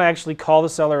so I'm going to actually call the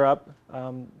seller up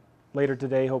later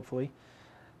today, hopefully,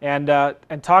 and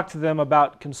talk to them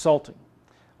about consulting.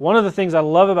 One of the things I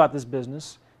love about this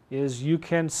business is you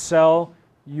can sell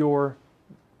your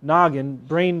noggin,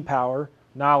 brain power,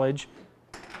 knowledge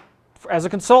as a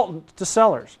consultant to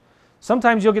sellers.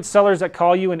 Sometimes you'll get sellers that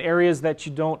call you in areas that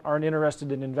you aren't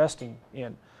interested in investing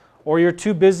in, or you're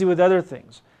too busy with other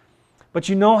things. But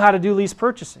you know how to do lease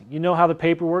purchasing. You know how the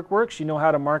paperwork works. You know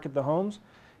how to market the homes.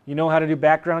 You know how to do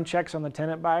background checks on the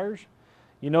tenant buyers.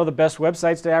 You know the best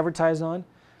websites to advertise on.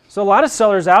 So a lot of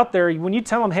sellers out there, when you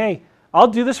tell them, hey, I'll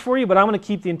do this for you, but I'm going to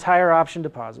keep the entire option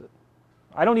deposit.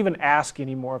 I don't even ask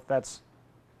anymore if that's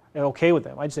okay with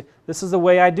them. I just say, this is the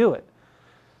way I do it.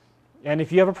 And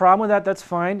if you have a problem with that, that's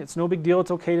fine. It's no big deal.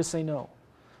 It's okay to say no.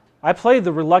 I play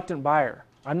the reluctant buyer.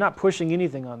 I'm not pushing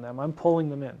anything on them. I'm pulling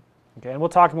them in. Okay, and we'll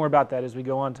talk more about that as we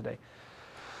go on today.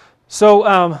 So,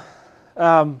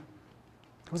 what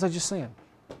was I just saying?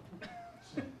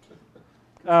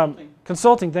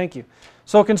 Consulting, thank you.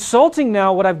 So consulting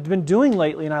now, what I've been doing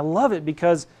lately, and I love it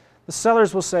because the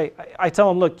sellers will say, I tell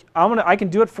them, look, I can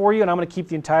do it for you and I'm going to keep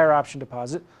the entire option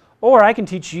deposit. Or I can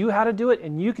teach you how to do it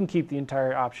and you can keep the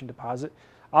entire option deposit.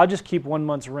 I'll just keep 1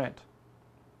 month's rent.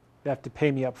 You have to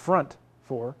pay me up front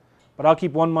for, but I'll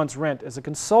keep 1 month's rent as a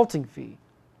consulting fee.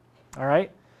 All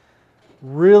right?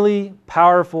 Really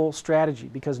powerful strategy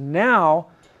because now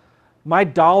my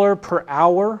dollar per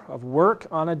hour of work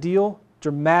on a deal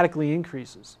dramatically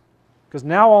increases. Because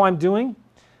now all I'm doing,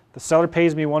 the seller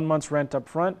pays me 1 month's rent up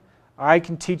front. I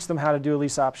can teach them how to do a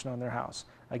lease option on their house.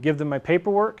 I give them my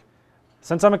paperwork.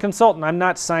 Since I'm a consultant, I'm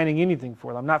not signing anything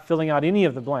for them. I'm not filling out any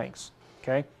of the blanks.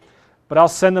 Okay? But I'll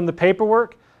send them the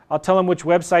paperwork. I'll tell them which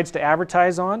websites to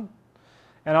advertise on.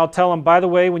 And I'll tell them, by the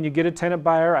way, when you get a tenant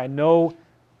buyer, I know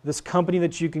this company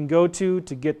that you can go to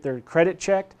get their credit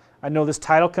checked. I know this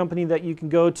title company that you can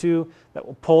go to that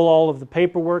will pull all of the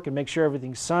paperwork and make sure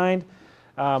everything's signed.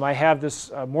 I have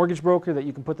this mortgage broker that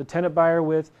you can put the tenant buyer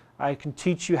with. I can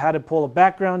teach you how to pull a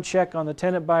background check on the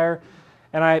tenant buyer.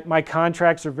 And my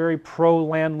contracts are very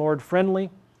pro-landlord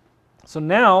friendly. So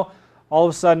now, all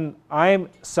of a sudden, I'm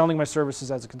selling my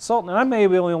services as a consultant. And I may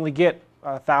only get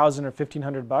 $1,000 or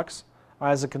 $1,500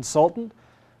 as a consultant,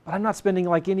 but I'm not spending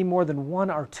like any more than 1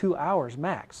 or 2 hours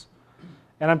max.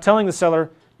 And I'm telling the seller,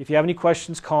 if you have any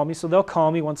questions, call me. So they'll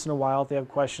call me once in a while if they have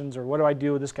questions, or what do I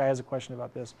do? This guy has a question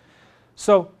about this.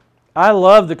 So I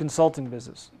love the consulting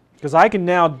business because I can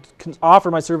now offer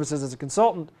my services as a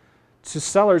consultant to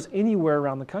sellers anywhere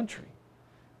around the country.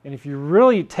 And if you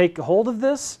really take hold of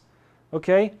this,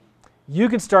 okay, you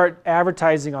can start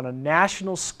advertising on a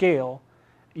national scale.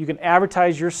 You can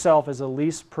advertise yourself as a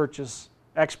lease purchase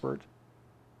expert,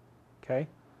 okay?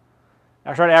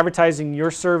 I start advertising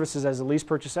your services as a lease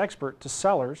purchase expert to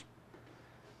sellers,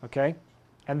 okay?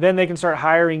 And then they can start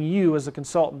hiring you as a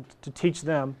consultant to teach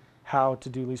them how to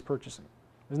do lease purchasing.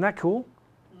 Isn't that cool?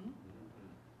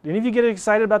 Do any of you get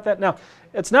excited about that? Now,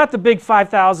 it's not the big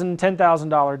 $5,000,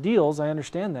 $10,000 deals. I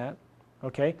understand that,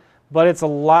 okay? But it's a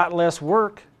lot less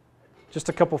work. Just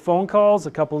a couple phone calls,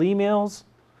 a couple emails,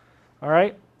 all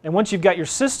right? And once you've got your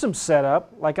system set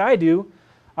up, like I do,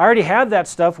 I already have that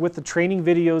stuff with the training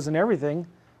videos and everything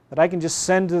that I can just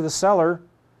send to the seller.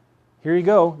 Here you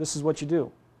go. This is what you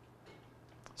do.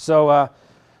 So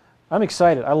I'm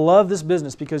excited. I love this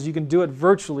business because you can do it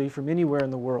virtually from anywhere in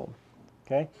the world,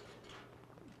 okay?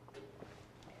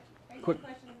 Quick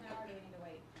questions now, or do we need to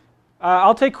wait?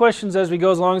 I'll take questions as we go,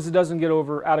 as long as it doesn't get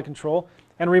out of control.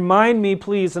 And remind me,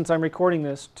 please, since I'm recording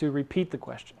this, to repeat the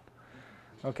question.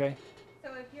 Okay?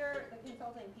 So if you're the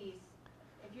consulting piece,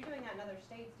 if you're doing that in other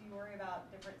states, do you worry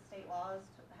about different state laws,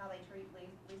 how they treat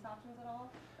lease options at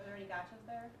all? Are there any gotchas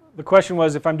there? The question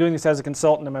was, if I'm doing this as a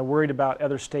consultant, am I worried about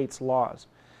other states' laws?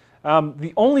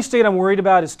 The only state I'm worried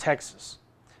about is Texas.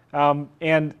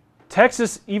 And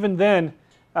Texas, even then,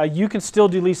 you can still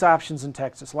do lease options in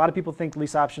Texas. A lot of people think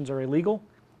lease options are illegal.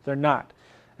 They're not.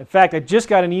 In fact, I just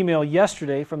got an email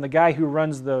yesterday from the guy who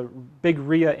runs the big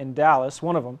RIA in Dallas,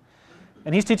 one of them,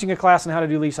 and he's teaching a class on how to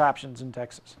do lease options in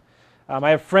Texas.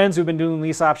 I have friends who've been doing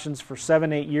lease options for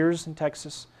 7, 8 years in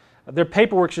Texas. Their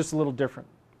paperwork's just a little different.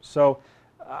 So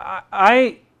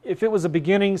if it was a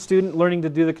beginning student learning to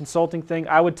do the consulting thing,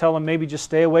 I would tell them maybe just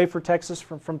stay away from Texas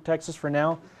for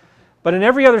now. But in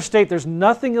every other state, there's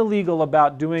nothing illegal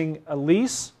about doing a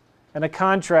lease and a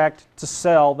contract to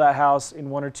sell that house in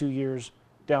 1 or 2 years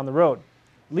down the road.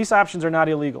 Lease options are not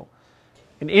illegal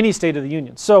in any state of the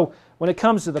union. So when it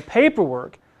comes to the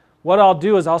paperwork, what I'll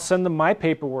do is I'll send them my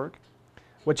paperwork,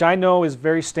 which I know is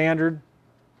very standard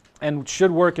and should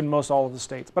work in most all of the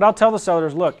states. But I'll tell the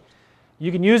sellers, look,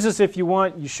 you can use this if you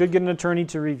want. You should get an attorney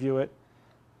to review it.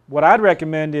 What I'd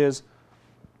recommend is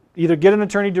either get an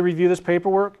attorney to review this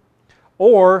paperwork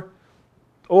or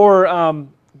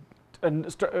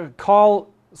call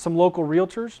some local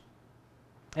realtors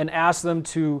and ask them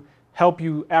to help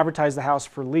you advertise the house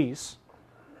for lease,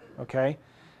 okay?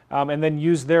 And then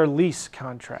use their lease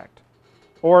contract.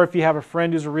 Or if you have a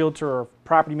friend who's a realtor or a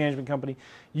property management company,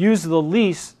 use the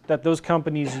lease that those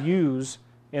companies use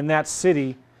in that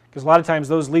city, because a lot of times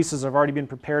those leases have already been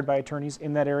prepared by attorneys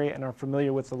in that area and are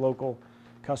familiar with the local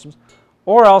customs.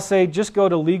 Or I'll say just go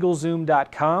to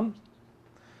LegalZoom.com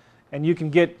and you can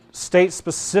get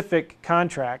state-specific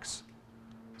contracts.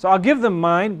 So I'll give them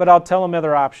mine, but I'll tell them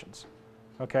other options,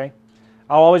 okay?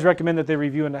 I'll always recommend that they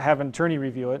review and have an attorney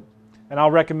review it, and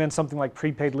I'll recommend something like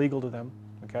prepaid legal to them,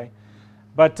 okay?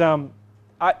 But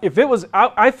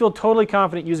I feel totally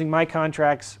confident using my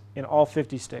contracts in all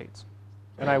 50 states,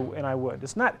 and I would.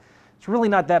 It's really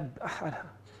not that.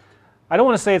 I don't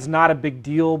want to say it's not a big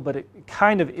deal, but it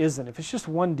kind of isn't. If it's just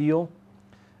one deal,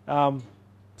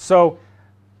 so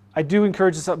I do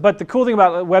encourage this. But the cool thing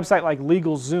about a website like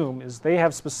LegalZoom is they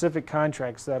have specific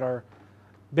contracts that are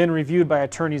been reviewed by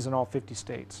attorneys in all 50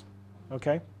 states.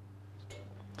 Okay.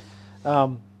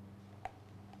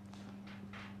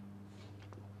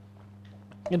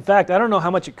 In fact, I don't know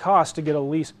how much it costs to get a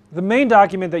lease. The main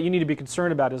document that you need to be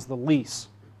concerned about is the lease,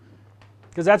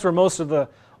 because that's where most of the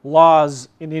laws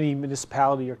in any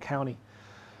municipality or county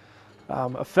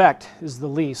affect is the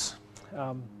lease.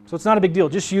 So it's not a big deal.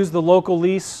 Just use the local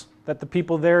lease that the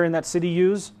people there in that city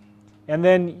use, and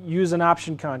then use an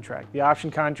option contract. The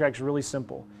option contract is really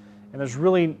simple. And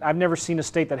I've never seen a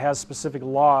state that has specific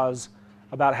laws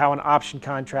about how an option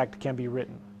contract can be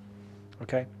written.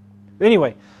 Okay?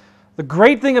 Anyway, the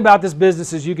great thing about this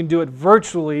business is you can do it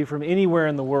virtually from anywhere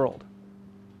in the world.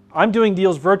 I'm doing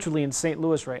deals virtually in St.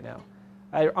 Louis right now.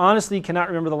 I honestly cannot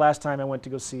remember the last time I went to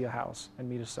go see a house and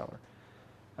meet a seller.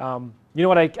 You know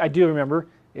what I do remember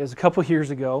is a couple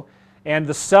years ago, and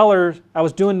the seller, I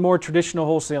was doing more traditional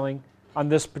wholesaling on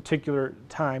this particular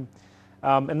time,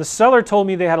 and the seller told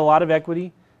me they had a lot of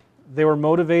equity, they were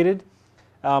motivated,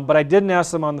 but I didn't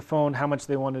ask them on the phone how much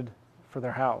they wanted for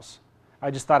their house.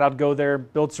 I just thought I'd go there,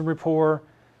 build some rapport,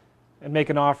 and make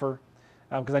an offer,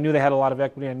 because I knew they had a lot of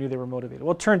equity and I knew they were motivated.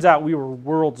 Well, it turns out we were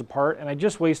worlds apart, and I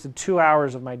just wasted 2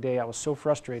 hours of my day. I was so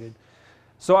frustrated.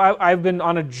 So I've been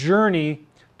on a journey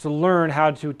to learn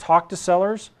how to talk to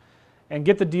sellers and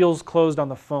get the deals closed on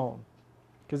the phone,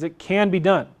 because it can be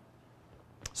done.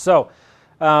 So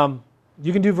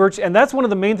you can do virtual, and that's one of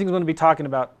the main things I'm going to be talking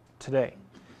about today,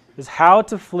 is how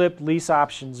to flip lease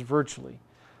options virtually.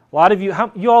 A lot of you,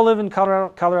 you all live in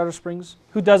Colorado Springs?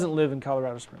 Who doesn't live in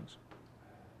Colorado Springs?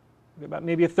 About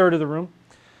maybe a third of the room.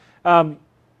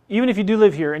 Even if you do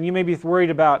live here and you may be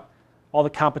worried about all the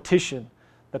competition,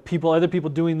 other people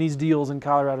doing these deals in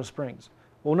Colorado Springs.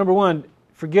 Well, number one,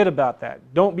 forget about that.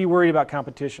 Don't be worried about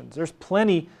competitions. There's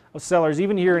plenty of sellers,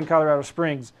 even here in Colorado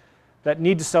Springs, that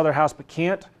need to sell their house but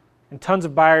can't, and tons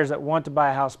of buyers that want to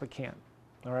buy a house but can't.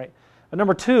 All right. And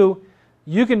number two,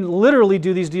 you can literally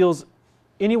do these deals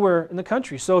anywhere in the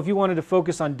country. So if you wanted to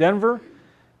focus on Denver,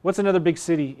 what's another big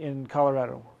city in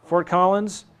Colorado? Fort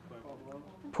Collins,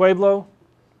 Pueblo.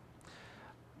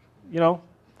 You know,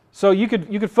 so you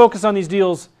could focus on these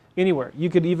deals anywhere. You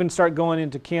could even start going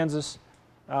into Kansas.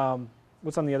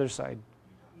 What's on the other side?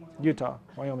 Utah,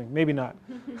 Wyoming. Maybe not.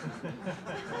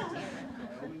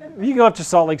 You can go up to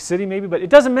Salt Lake City, maybe, but it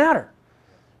doesn't matter.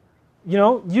 You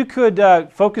know, you could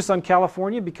focus on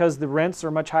California because the rents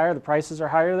are much higher, the prices are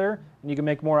higher there, and you can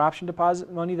make more option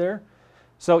deposit money there.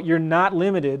 So you're not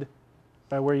limited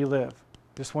by where you live.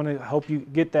 Just want to help you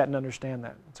get that and understand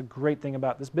that. It's a great thing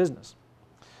about this business.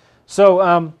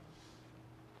 So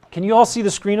can you all see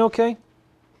the screen okay?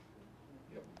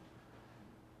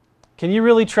 Can you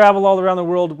really travel all around the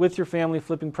world with your family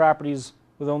flipping properties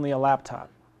with only a laptop?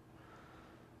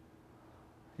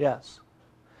 Yes.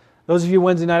 Those of you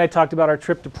Wednesday night, I talked about our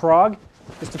trip to Prague.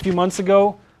 Just a few months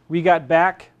ago, we got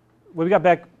back May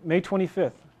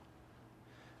 25th.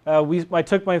 I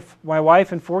took my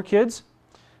wife and 4 kids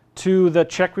to the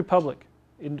Czech Republic.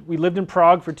 We lived in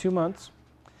Prague for 2 months.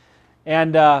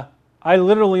 And I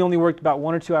literally only worked about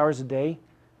 1 or 2 hours a day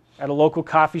at a local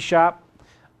coffee shop.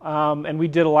 And we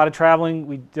did a lot of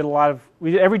traveling.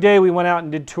 Every day we went out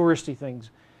and did touristy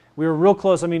things. We were real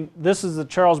close. I mean, this is the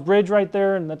Charles Bridge right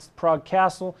there, and that's Prague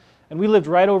Castle. And we lived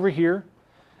right over here,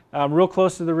 real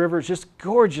close to the river. It's just a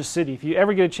gorgeous city. If you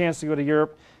ever get a chance to go to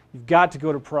Europe, you've got to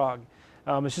go to Prague.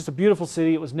 It's just a beautiful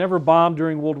city. It was never bombed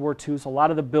during World War II, so a lot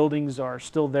of the buildings are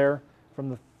still there from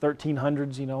the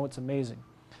 1300s. You know, it's amazing.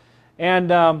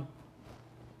 And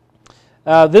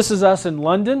this is us in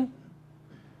London.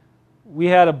 We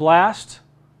had a blast.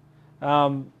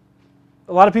 A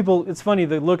lot of people, it's funny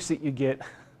the looks that you get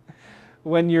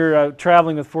when you're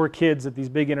traveling with 4 kids at these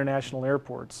big international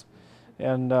airports.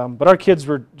 And but our kids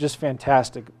were just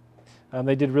fantastic.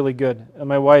 They did really good. And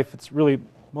my wife, it's really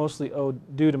mostly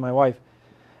due to my wife.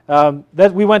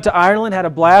 That we went to Ireland, had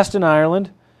a blast in Ireland.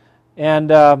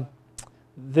 And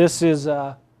this is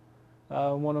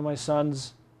one of my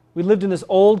sons. We lived in this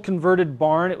old converted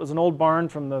barn. It was an old barn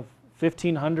from the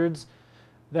 1500s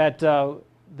that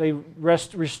they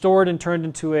restored and turned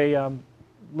into a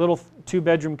little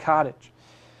 2-bedroom cottage.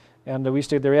 And we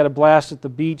stayed there. We had a blast at the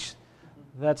beach.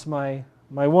 That's my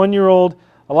 1-year-old.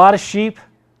 A lot of sheep.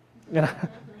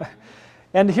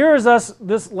 And here's us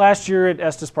this last year at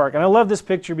Estes Park. And I love this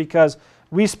picture because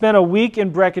we spent a week in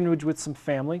Breckenridge with some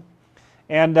family.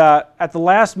 And at the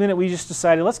last minute, we just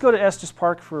decided, let's go to Estes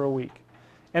Park for a week.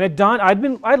 And it dawned,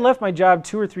 I'd left my job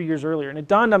 2 or 3 years earlier, and it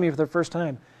dawned on me for the first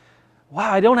time,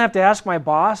 wow, I don't have to ask my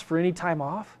boss for any time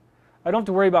off. I don't have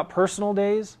to worry about personal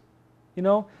days, you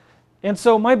know. And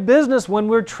so my business, when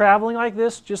we're traveling like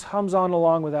this, just hums on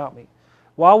along without me.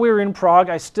 While we were in Prague,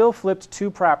 I still flipped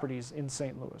 2 properties in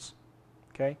St. Louis.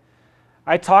 Okay,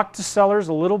 I talked to sellers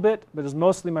a little bit, but it was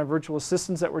mostly my virtual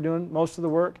assistants that were doing most of the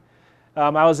work. I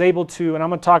was able to, and I'm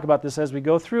going to talk about this as we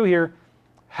go through here,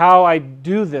 how I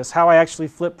do this, how I actually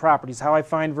flip properties, how I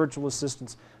find virtual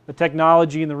assistants, the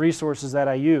technology and the resources that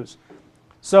I use.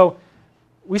 So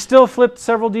we still flipped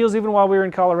several deals even while we were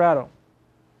in Colorado.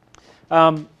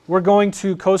 We're going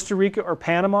to Costa Rica or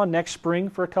Panama next spring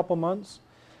for a couple months.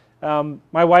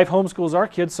 My wife homeschools our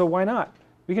kids, so why not?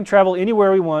 We can travel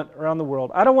anywhere we want around the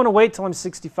world. I don't want to wait till I'm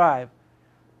 65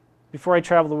 before I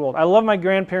travel the world. I love my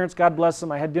grandparents, God bless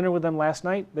them. I had dinner with them last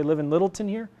night. They live in Littleton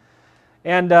here.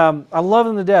 And I love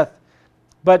them to death.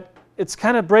 But it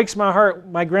kind of breaks my heart.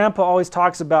 My grandpa always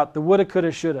talks about the woulda, coulda,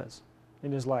 shouldas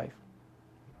in his life.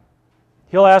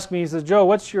 He'll ask me, he says, Joe,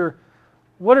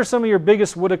 what are some of your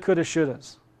biggest woulda, coulda,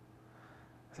 shouldas?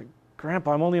 I said,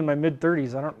 Grandpa, I'm only in my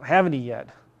mid-30s. I don't have any yet.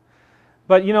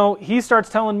 But, you know, he starts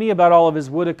telling me about all of his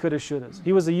woulda, coulda, shouldas.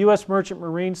 He was a U.S. Merchant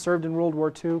Marine, served in World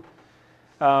War II.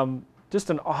 Just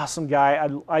an awesome guy.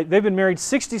 They've been married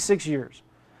 66 years.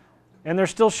 And they're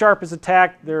still sharp as a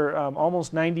tack. They're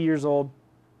almost 90 years old.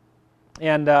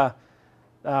 And I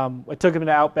took him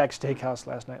to Outback Steakhouse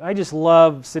last night. I just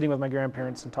love sitting with my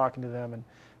grandparents and talking to them and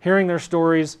hearing their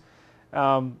stories.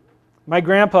 My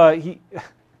grandpa,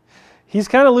 he's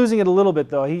kind of losing it a little bit,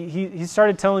 though. He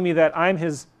started telling me that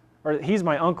he's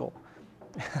my uncle.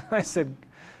 I said,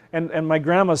 and my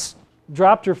grandma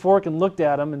dropped her fork and looked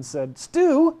at him and said,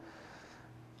 Stu,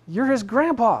 you're his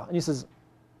grandpa. And he says,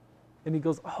 and he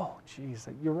goes, oh, geez,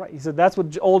 you're right. He said, that's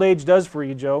what old age does for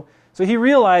you, Joe. So he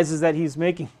realizes that he's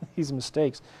making these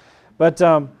mistakes. But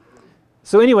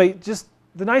so anyway, just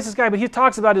the nicest guy. But he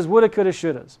talks about his woulda, coulda,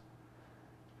 shouldas.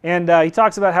 And he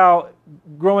talks about how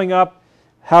growing up,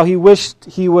 how he wished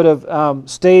he would have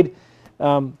stayed,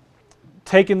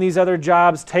 taken these other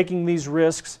jobs, taking these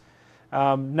risks,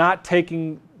 not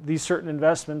taking these certain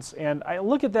investments. And I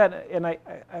look at that and I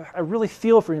really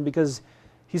feel for him because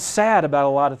he's sad about a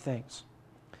lot of things.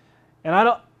 And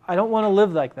I don't want to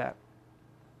live like that.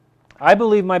 I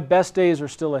believe my best days are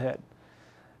still ahead.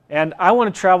 And I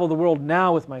want to travel the world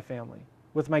now with my family,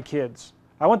 with my kids.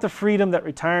 I want the freedom that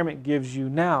retirement gives you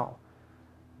now.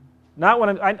 Not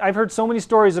when I've heard so many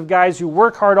stories of guys who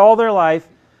work hard all their life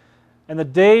and the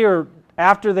day or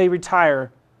after they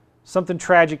retire, something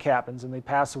tragic happens and they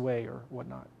pass away or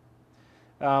whatnot.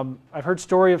 I've heard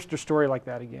story after story like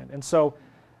that again. And so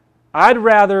I'd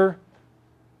rather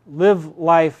live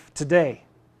life today,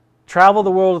 travel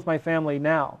the world with my family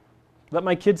now, let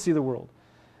my kids see the world,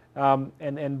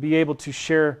 and be able to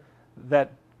share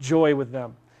that joy with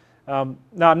them.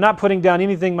 Now, I'm not putting down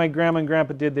anything my grandma and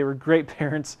grandpa did. They were great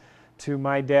parents to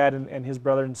my dad and his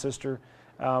brother and sister.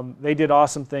 They did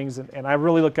awesome things, and I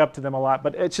really look up to them a lot.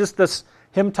 But it's just this,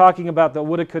 him talking about the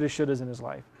woulda, coulda, shouldas in his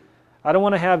life. I don't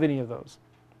want to have any of those.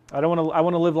 I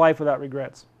want to live life without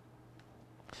regrets.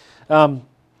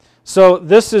 So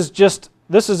this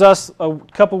is us a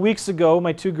couple weeks ago,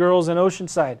 my two girls in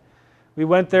Oceanside. We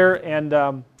went there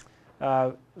and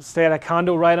stayed at a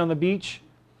condo right on the beach,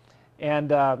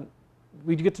 and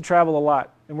we get to travel a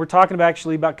lot. And we're talking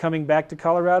about coming back to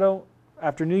Colorado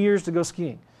after New Year's to go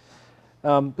skiing.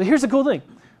 But here's the cool thing.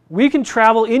 We can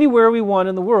travel anywhere we want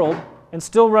in the world and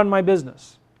still run my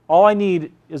business. All I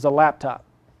need is a laptop.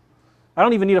 I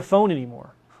don't even need a phone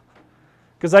anymore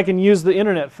because I can use the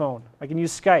internet phone. I can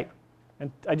use Skype,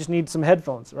 and I just need some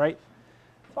headphones, right?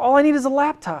 All I need is a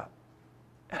laptop,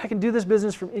 and I can do this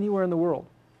business from anywhere in the world.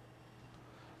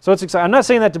 So it's exciting. I'm not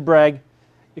saying that to brag,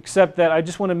 except that I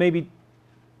just want to maybe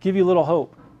give you a little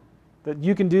hope that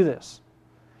you can do this.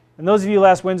 And those of you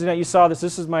last Wednesday night, you saw this.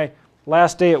 This is my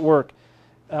last day at work.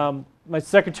 The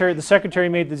secretary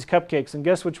made these cupcakes, and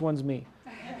guess which one's me?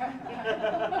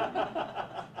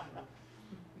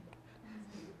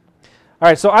 All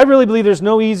right, so I really believe there's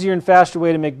no easier and faster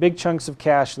way to make big chunks of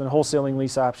cash than wholesaling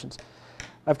lease options.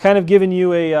 I've kind of given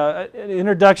you an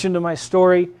introduction to my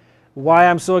story, why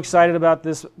I'm so excited about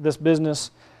this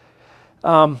business.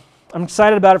 I'm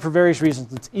excited about it for various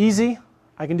reasons. It's easy.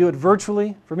 I can do it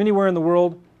virtually from anywhere in the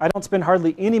world. I don't spend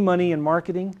hardly any money in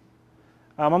marketing.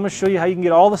 I'm going to show you how you can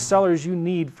get all the sellers you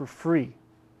need for free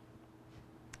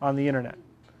on the internet.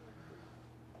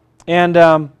 And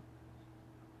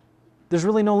there's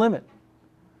really no limit.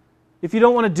 If you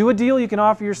don't want to do a deal, you can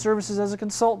offer your services as a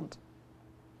consultant.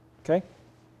 Okay?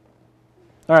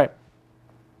 All right.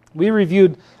 We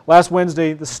reviewed last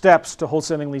Wednesday the steps to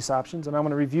wholesaling lease options, and I'm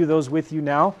going to review those with you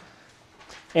now.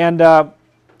 And I'm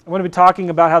going to be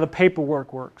talking about how the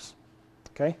paperwork works.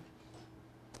 Okay?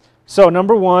 So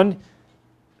number one,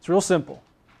 it's real simple.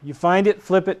 You find it,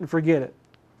 flip it, and forget it.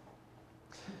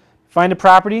 Find a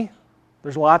property.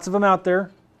 There's lots of them out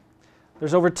there.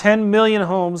 There's over 10 million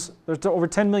homes. There's over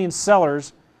 10 million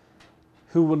sellers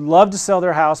who would love to sell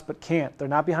their house but can't. They're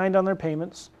not behind on their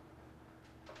payments,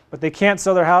 but they can't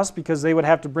sell their house because they would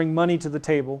have to bring money to the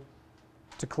table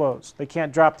to close. They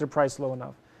can't drop their price low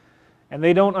enough. And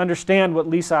they don't understand what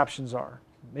lease options are.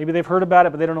 Maybe they've heard about it,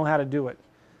 but they don't know how to do it.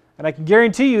 And I can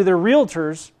guarantee you their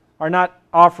realtors are not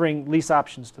offering lease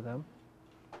options to them.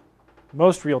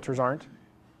 Most realtors aren't.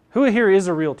 Who here is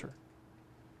a realtor?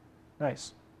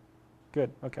 Nice. Good.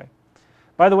 Okay.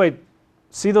 By the way,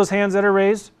 see those hands that are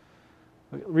raised?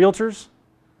 Realtors?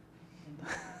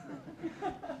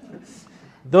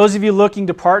 Those of you looking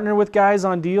to partner with guys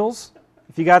on deals,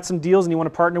 if you got some deals and you want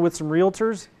to partner with some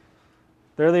realtors,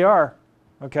 there they are.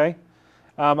 Okay?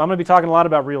 I'm going to be talking a lot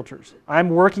about realtors. I'm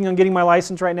working on getting my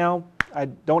license right now. I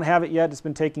don't have it yet. It's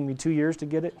been taking me 2 years to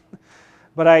get it.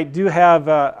 But I do have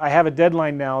I have a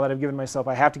deadline now that I've given myself.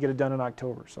 I have to get it done in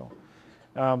October. So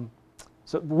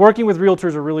working with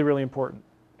realtors are really, really important.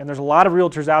 And there's a lot of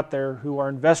realtors out there who are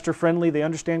investor friendly. They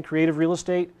understand creative real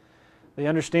estate. They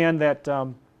understand that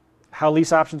how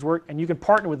lease options work, and you can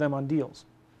partner with them on deals.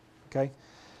 Okay?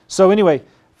 So anyway,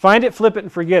 find it, flip it,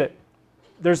 and forget it.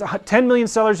 There's 10 million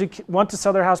sellers who want to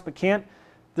sell their house but can't.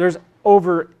 There's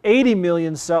over 80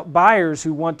 million buyers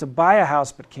who want to buy a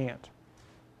house but can't.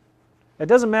 It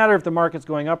doesn't matter if the market's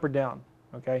going up or down.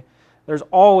 Okay? There's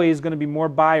always going to be more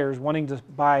buyers wanting to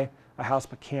buy a house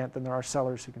but can't than there are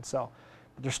sellers who can sell.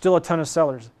 But there's still a ton of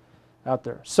sellers out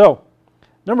there. So,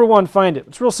 number one, find it.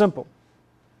 It's real simple.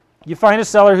 You find a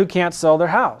seller who can't sell their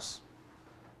house.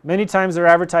 Many times they're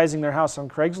advertising their house on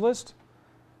Craigslist.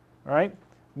 All right?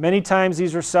 Many times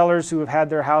these are sellers who have had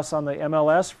their house on the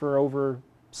MLS for over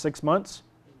 6 months,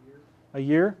 a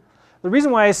year. The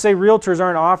reason why I say realtors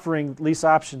aren't offering lease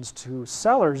options to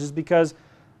sellers is because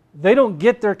they don't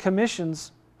get their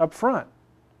commissions up front,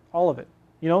 all of it.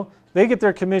 You know, they get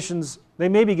their commissions, they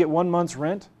maybe get 1 month's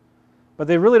rent, but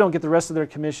they really don't get the rest of their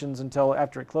commissions until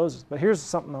after it closes. But here's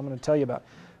something I'm going to tell you about.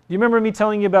 Do you remember me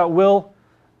telling you about Will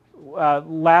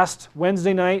last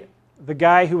Wednesday night? The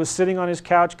guy who was sitting on his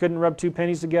couch, couldn't rub 2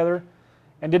 pennies together,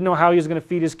 and didn't know how he was going to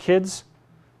feed his kids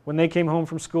when they came home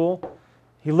from school.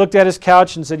 He looked at his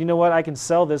couch and said, you know what, I can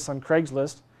sell this on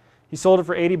Craigslist. He sold it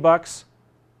for 80 bucks,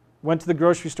 went to the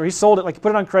grocery store. He sold it, like he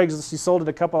put it on Craigslist, he sold it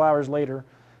a couple hours later,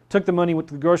 took the money, went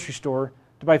to the grocery store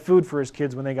to buy food for his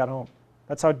kids when they got home.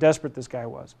 That's how desperate this guy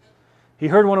was. He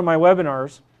heard one of my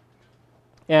webinars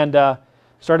and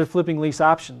started flipping lease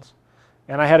options.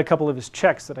 And I had a couple of his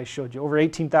checks that I showed you. Over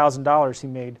 $18,000 he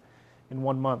made in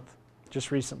 1 month, just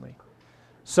recently.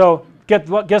 So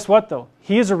guess what though?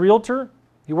 He is a realtor.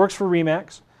 He works for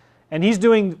RE/MAX. And he's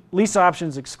doing lease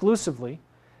options exclusively.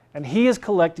 and he is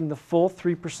collecting the full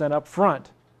 3% up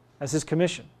front as his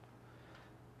commission.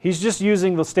 He's just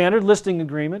using the standard listing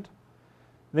agreement,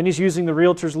 then he's using the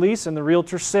realtor's lease and the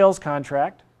realtor's sales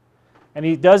contract, and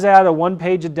he does add a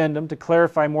one-page addendum to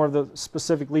clarify more of the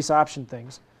specific lease option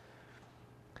things.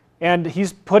 And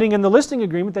he's putting in the listing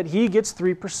agreement that he gets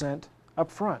 3%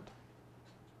 up front.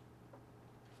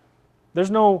 There's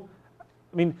no,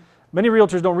 I mean, many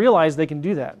realtors don't realize they can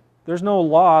do that. There's no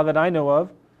law that I know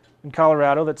of in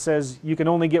Colorado that says you can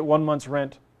only get 1 month's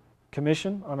rent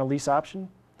commission on a lease option.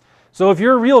 So if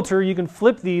you're a realtor, you can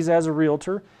flip these as a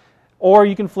realtor, or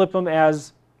you can flip them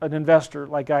as an investor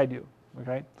like I do.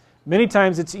 Okay? Many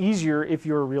times it's easier if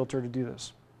you're a realtor to do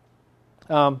this.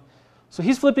 So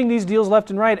he's flipping these deals left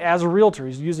and right as a realtor.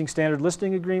 He's using standard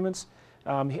listing agreements.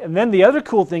 And then the other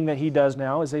cool thing that he does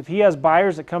now is if he has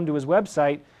buyers that come to his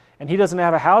website and he doesn't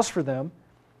have a house for them,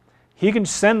 he can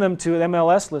send them to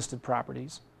MLS listed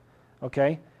properties.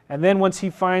 Okay? And then once he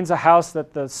finds a house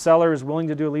that the seller is willing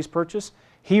to do a lease purchase,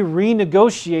 he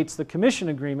renegotiates the commission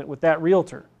agreement with that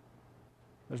realtor.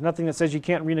 There's nothing that says you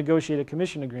can't renegotiate a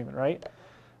commission agreement, right?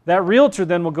 That realtor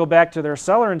then will go back to their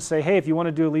seller and say, hey, if you want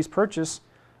to do a lease purchase,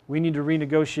 we need to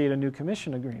renegotiate a new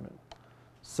commission agreement.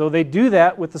 So they do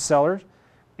that with the seller,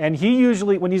 and he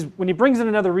usually, when he brings in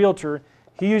another realtor,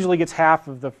 he usually gets half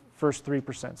of the first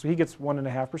 3%. So he gets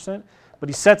 1.5%, but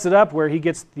he sets it up where he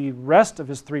gets the rest of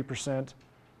his 3%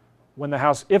 when the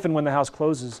house, if and when the house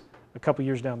closes a couple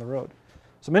years down the road.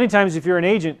 So many times if you're an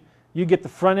agent, you get the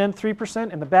front end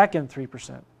 3% and the back end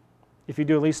 3% if you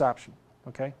do a lease option.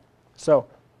 Okay? So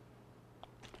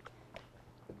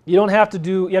you don't have to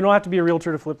be a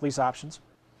realtor to flip lease options.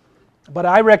 But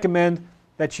I recommend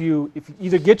that you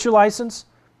either get your license,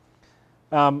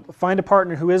 find a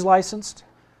partner who is licensed,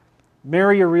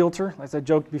 marry a realtor, as I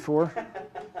joked before,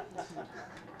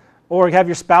 or have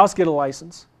your spouse get a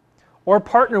license, or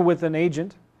partner with an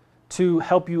agent to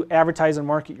help you advertise and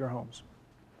market your homes.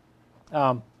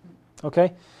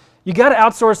 Okay? You got to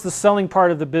outsource the selling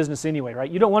part of the business anyway, right?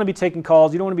 You don't want to be taking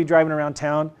calls. You don't want to be driving around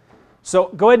town. So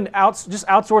go ahead and just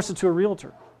outsource it to a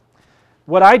realtor.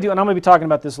 What I do, and I'm going to be talking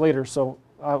about this later, so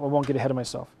I won't get ahead of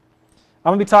myself. I'm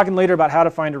going to be talking later about how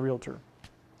to find a realtor.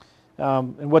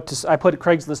 And what to, I put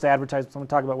Craigslist advertisements. I'm going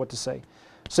to talk about what to say.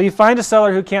 So you find a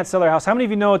seller who can't sell their house. How many of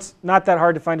you know it's not that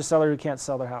hard to find a seller who can't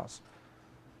sell their house?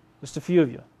 Just a few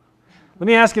of you. Let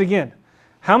me ask it again.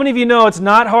 How many of you know it's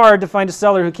not hard to find a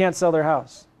seller who can't sell their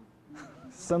house?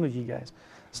 Some of you guys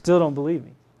still don't believe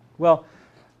me. Well,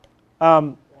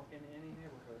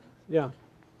 yeah.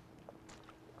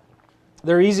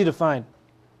 They're easy to find.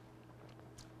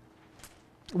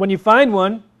 When you find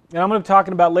one, and I'm going to be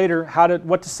talking about later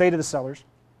what to say to the sellers,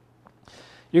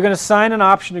 you're going to sign an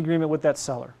option agreement with that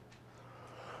seller.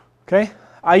 Okay?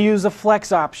 I use a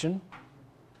flex option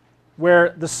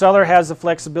where the seller has the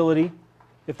flexibility.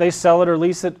 If they sell it or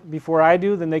lease it before I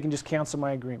do, then they can just cancel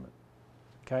my agreement.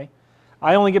 Okay?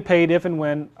 I only get paid if and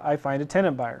when I find a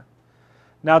tenant buyer.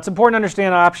 Now, it's important to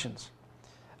understand options.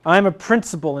 I'm a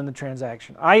principal in the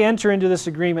transaction. I enter into this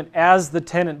agreement as the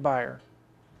tenant buyer.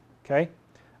 Okay?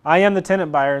 I am the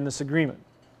tenant buyer in this agreement.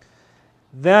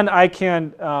 Then I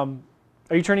can, are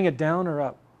you turning it down or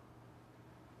up?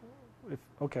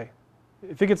 Okay.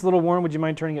 If it gets a little warm, would you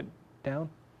mind turning it down?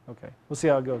 Okay. We'll see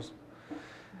how it goes.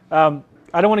 I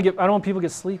don't want people to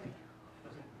get sleepy.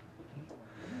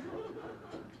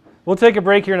 We'll take a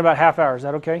break here in about half hour. Is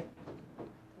that okay?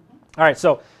 All right.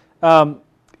 So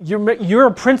you're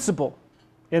a principal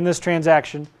in this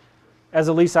transaction as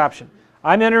a lease option.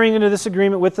 I'm entering into this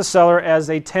agreement with the seller as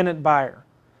a tenant buyer.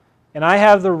 And I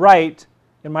have the right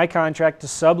in my contract to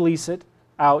sublease it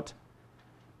out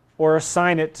or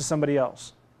assign it to somebody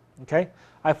else. Okay?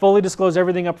 I fully disclose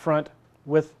everything up front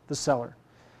with the seller.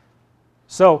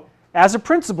 So, as a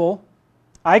principal,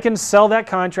 I can sell that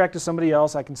contract to somebody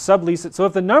else. I can sublease it. So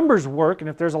if the numbers work and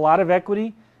if there's a lot of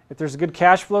equity, if there's a good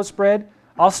cash flow spread,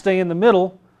 I'll stay in the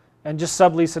middle and just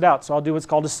sublease it out. So I'll do what's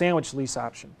called a sandwich lease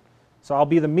option. So I'll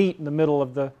be the meat in the middle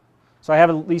of the... So I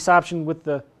have a lease option with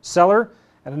the seller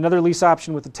and another lease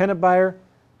option with the tenant buyer,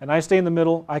 and I stay in the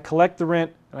middle. I collect the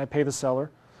rent and I pay the seller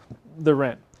the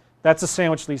rent. That's a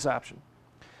sandwich lease option.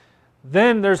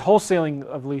 Then there's wholesaling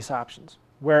of lease options,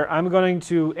 where I'm going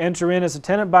to enter in as a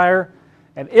tenant buyer,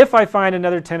 and if I find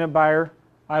another tenant buyer,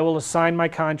 I will assign my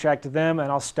contract to them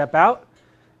and I'll step out,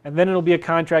 and then it'll be a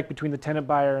contract between the tenant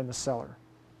buyer and the seller.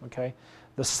 Okay?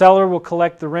 The seller will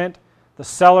collect the rent. The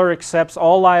seller accepts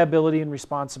all liability and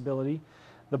responsibility.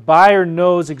 The buyer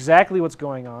knows exactly what's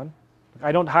going on.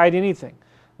 I don't hide anything.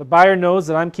 The buyer knows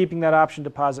that I'm keeping that option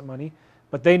deposit money,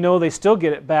 but they know they still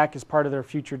get it back as part of their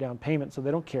future down payment, so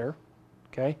they don't care.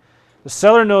 Okay? The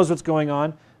seller knows what's going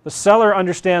on. the seller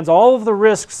understands all of the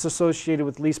risks associated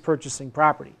with lease purchasing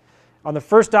property. On the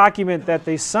first document that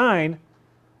they sign,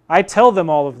 I tell them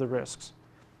all of the risks.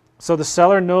 So the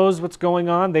seller knows what's going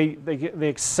on. They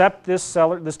accept this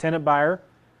tenant buyer,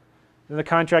 and the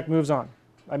contract moves on.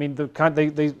 I mean,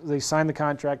 they sign the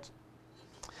contract.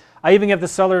 I even have the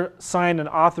seller sign an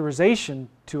authorization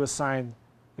to assign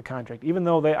the contract. Even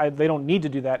though they don't need to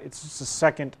do that, it's just a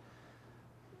second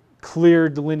clear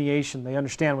delineation. They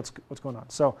understand what's going on.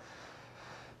 So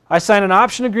I sign an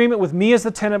option agreement with me as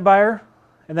the tenant buyer,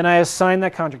 and then I assign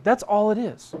that contract. That's all it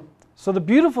is. So the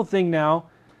beautiful thing now,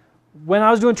 when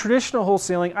I was doing traditional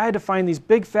wholesaling, I had to find these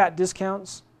big fat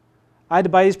discounts. I had to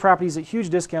buy these properties at huge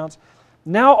discounts.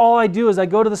 Now all I do is I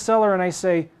go to the seller and I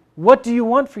say, what do you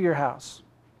want for your house?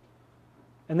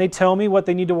 And they tell me what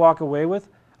they need to walk away with.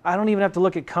 I don't even have to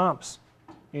look at comps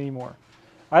anymore.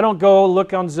 I don't go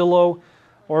look on Zillow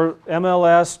or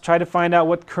MLS, try to find out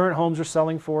what current homes are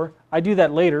selling for. I do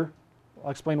that later.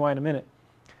 I'll explain why in a minute.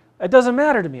 It doesn't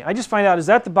matter to me. I just find out, is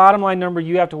that the bottom line number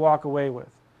you have to walk away with?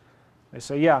 They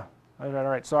say, yeah. All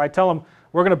right. So I tell them,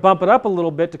 we're going to bump it up a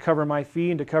little bit to cover my fee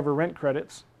and to cover rent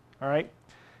credits. All right.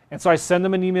 And so I send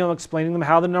them an email explaining them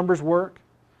how the numbers work.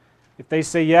 If they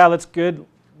say, yeah, that's good,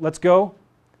 let's go,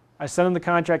 I send them the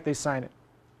contract, they sign it.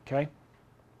 Okay.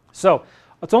 So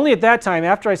it's only at that time,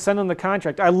 after I send them the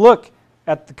contract, I look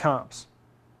at the comps.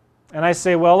 And I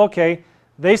say, well, okay,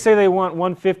 they say they want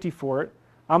 $150 for it.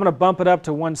 I'm going to bump it up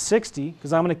to $160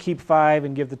 because I'm going to keep $5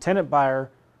 and give the tenant buyer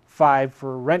 $5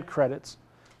 for rent credits.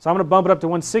 So I'm going to bump it up to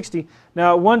 $160.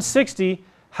 Now at $160,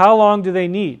 how long do they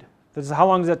need? How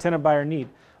long does that tenant buyer need?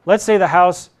 Let's say the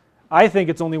house, I think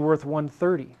it's only worth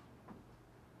 $130.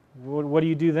 What do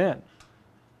you do then?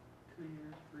 2 years,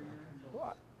 3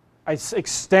 years. I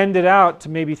extend it out to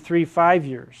maybe 3-5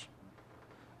 years.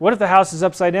 What if the house is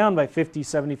upside down by $50,000,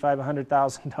 $75,000,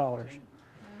 $100,000?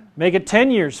 Make it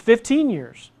 10 years, 15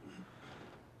 years.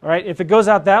 All right, if it goes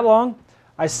out that long,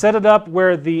 I set it up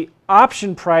where the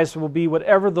option price will be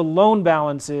whatever the loan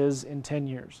balance is in 10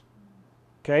 years.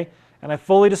 Okay? And I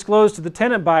fully disclose to the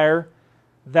tenant buyer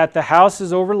that the house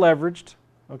is over leveraged,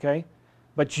 okay?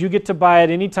 But you get to buy it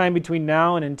any time between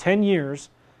now and in 10 years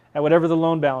at whatever the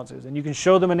loan balance is. And you can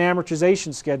show them an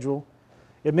amortization schedule.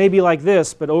 It may be like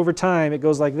this, but over time it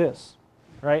goes like this,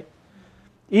 right?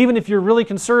 Even if you're really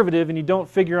conservative and you don't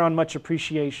figure on much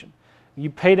appreciation. You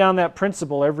pay down that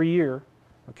principal every year,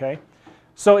 okay?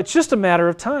 So it's just a matter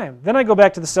of time. Then I go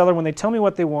back to the seller when they tell me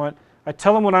what they want. I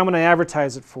tell them what I'm going to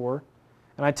advertise it for.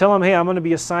 And I tell them, hey, I'm going to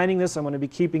be assigning this. I'm going to be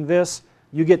keeping this.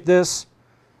 You get this.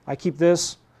 I keep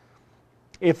this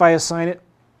if I assign it.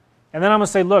 And then I'm going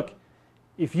to say, look,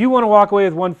 if you want to walk away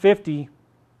with $150,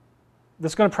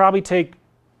 that's going to probably take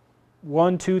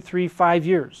 1, 2, 3, 5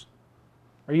 years.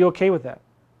 Are you okay with that?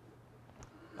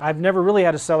 I've never really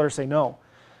had a seller say no,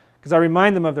 because I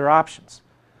remind them of their options.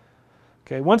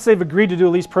 Okay, once they've agreed to do a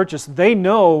lease purchase, they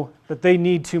know that they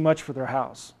need too much for their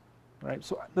house. Right?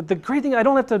 So the great thing, I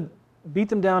don't have to beat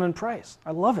them down in price.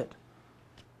 I love it.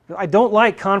 I don't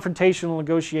like confrontational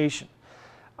negotiation.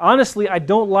 Honestly, I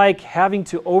don't like having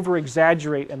to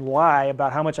over-exaggerate and lie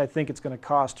about how much I think it's going to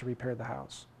cost to repair the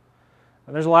house.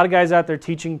 And there's a lot of guys out there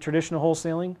teaching traditional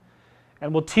wholesaling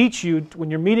and will teach you, when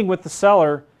you're meeting with the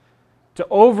seller, to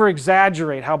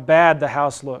over-exaggerate how bad the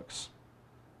house looks.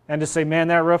 And to say, man,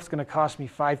 that roof's going to cost me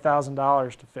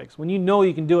 $5,000 to fix, when you know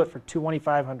you can do it for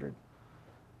 $2,500.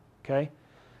 Okay?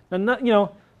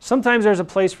 Now, sometimes there's a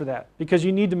place for that, because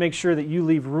you need to make sure that you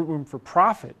leave room for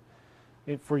profit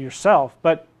for yourself.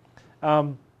 But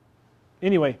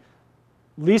anyway,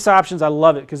 lease options, I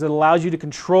love it because it allows you to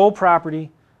control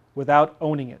property without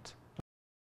owning it.